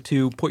time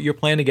to put your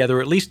plan together,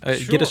 or at least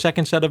get a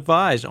second set of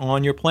eyes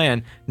on your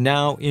plan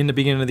now in the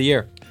beginning of the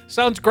year.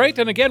 Sounds great.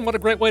 And again, what a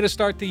great way to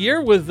start the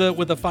year with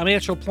a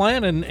financial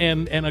plan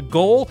and a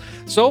goal.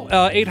 So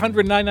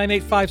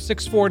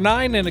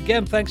 800-998-5649. And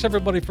again, thanks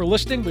everybody for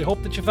listening. We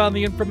hope that you found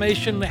the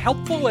information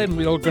helpful, and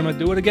we're going to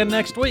do it again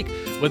next week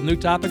with new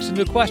topics and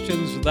new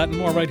questions. That and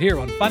more right here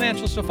on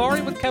Financial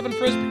Safari with Kevin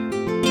Frisby.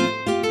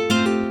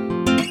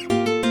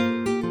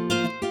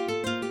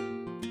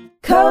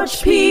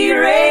 Coach P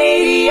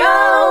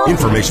Radio.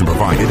 Information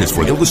provided is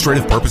for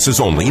illustrative purposes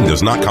only and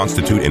does not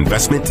constitute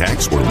investment,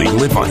 tax, or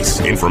legal advice.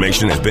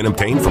 Information has been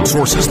obtained from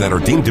sources that are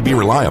deemed to be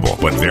reliable,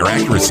 but their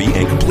accuracy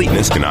and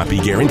completeness cannot be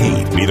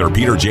guaranteed. Neither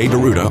Peter J.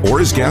 D'Arruda or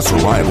his guests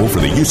are liable for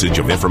the usage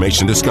of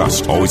information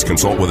discussed. Always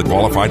consult with a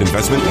qualified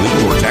investment,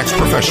 legal, or tax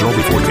professional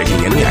before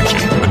taking any action.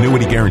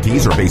 Annuity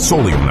guarantees are based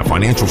solely on the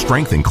financial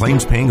strength and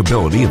claims-paying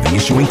ability of the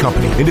issuing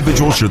company.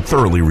 Individuals should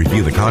thoroughly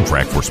review the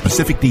contract for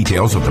specific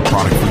details of the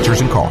product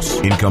features and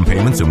costs. Income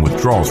payments and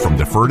withdrawals from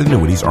deferred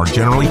annuities are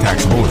generally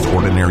taxable as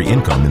ordinary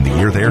income in the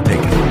year they are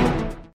taken.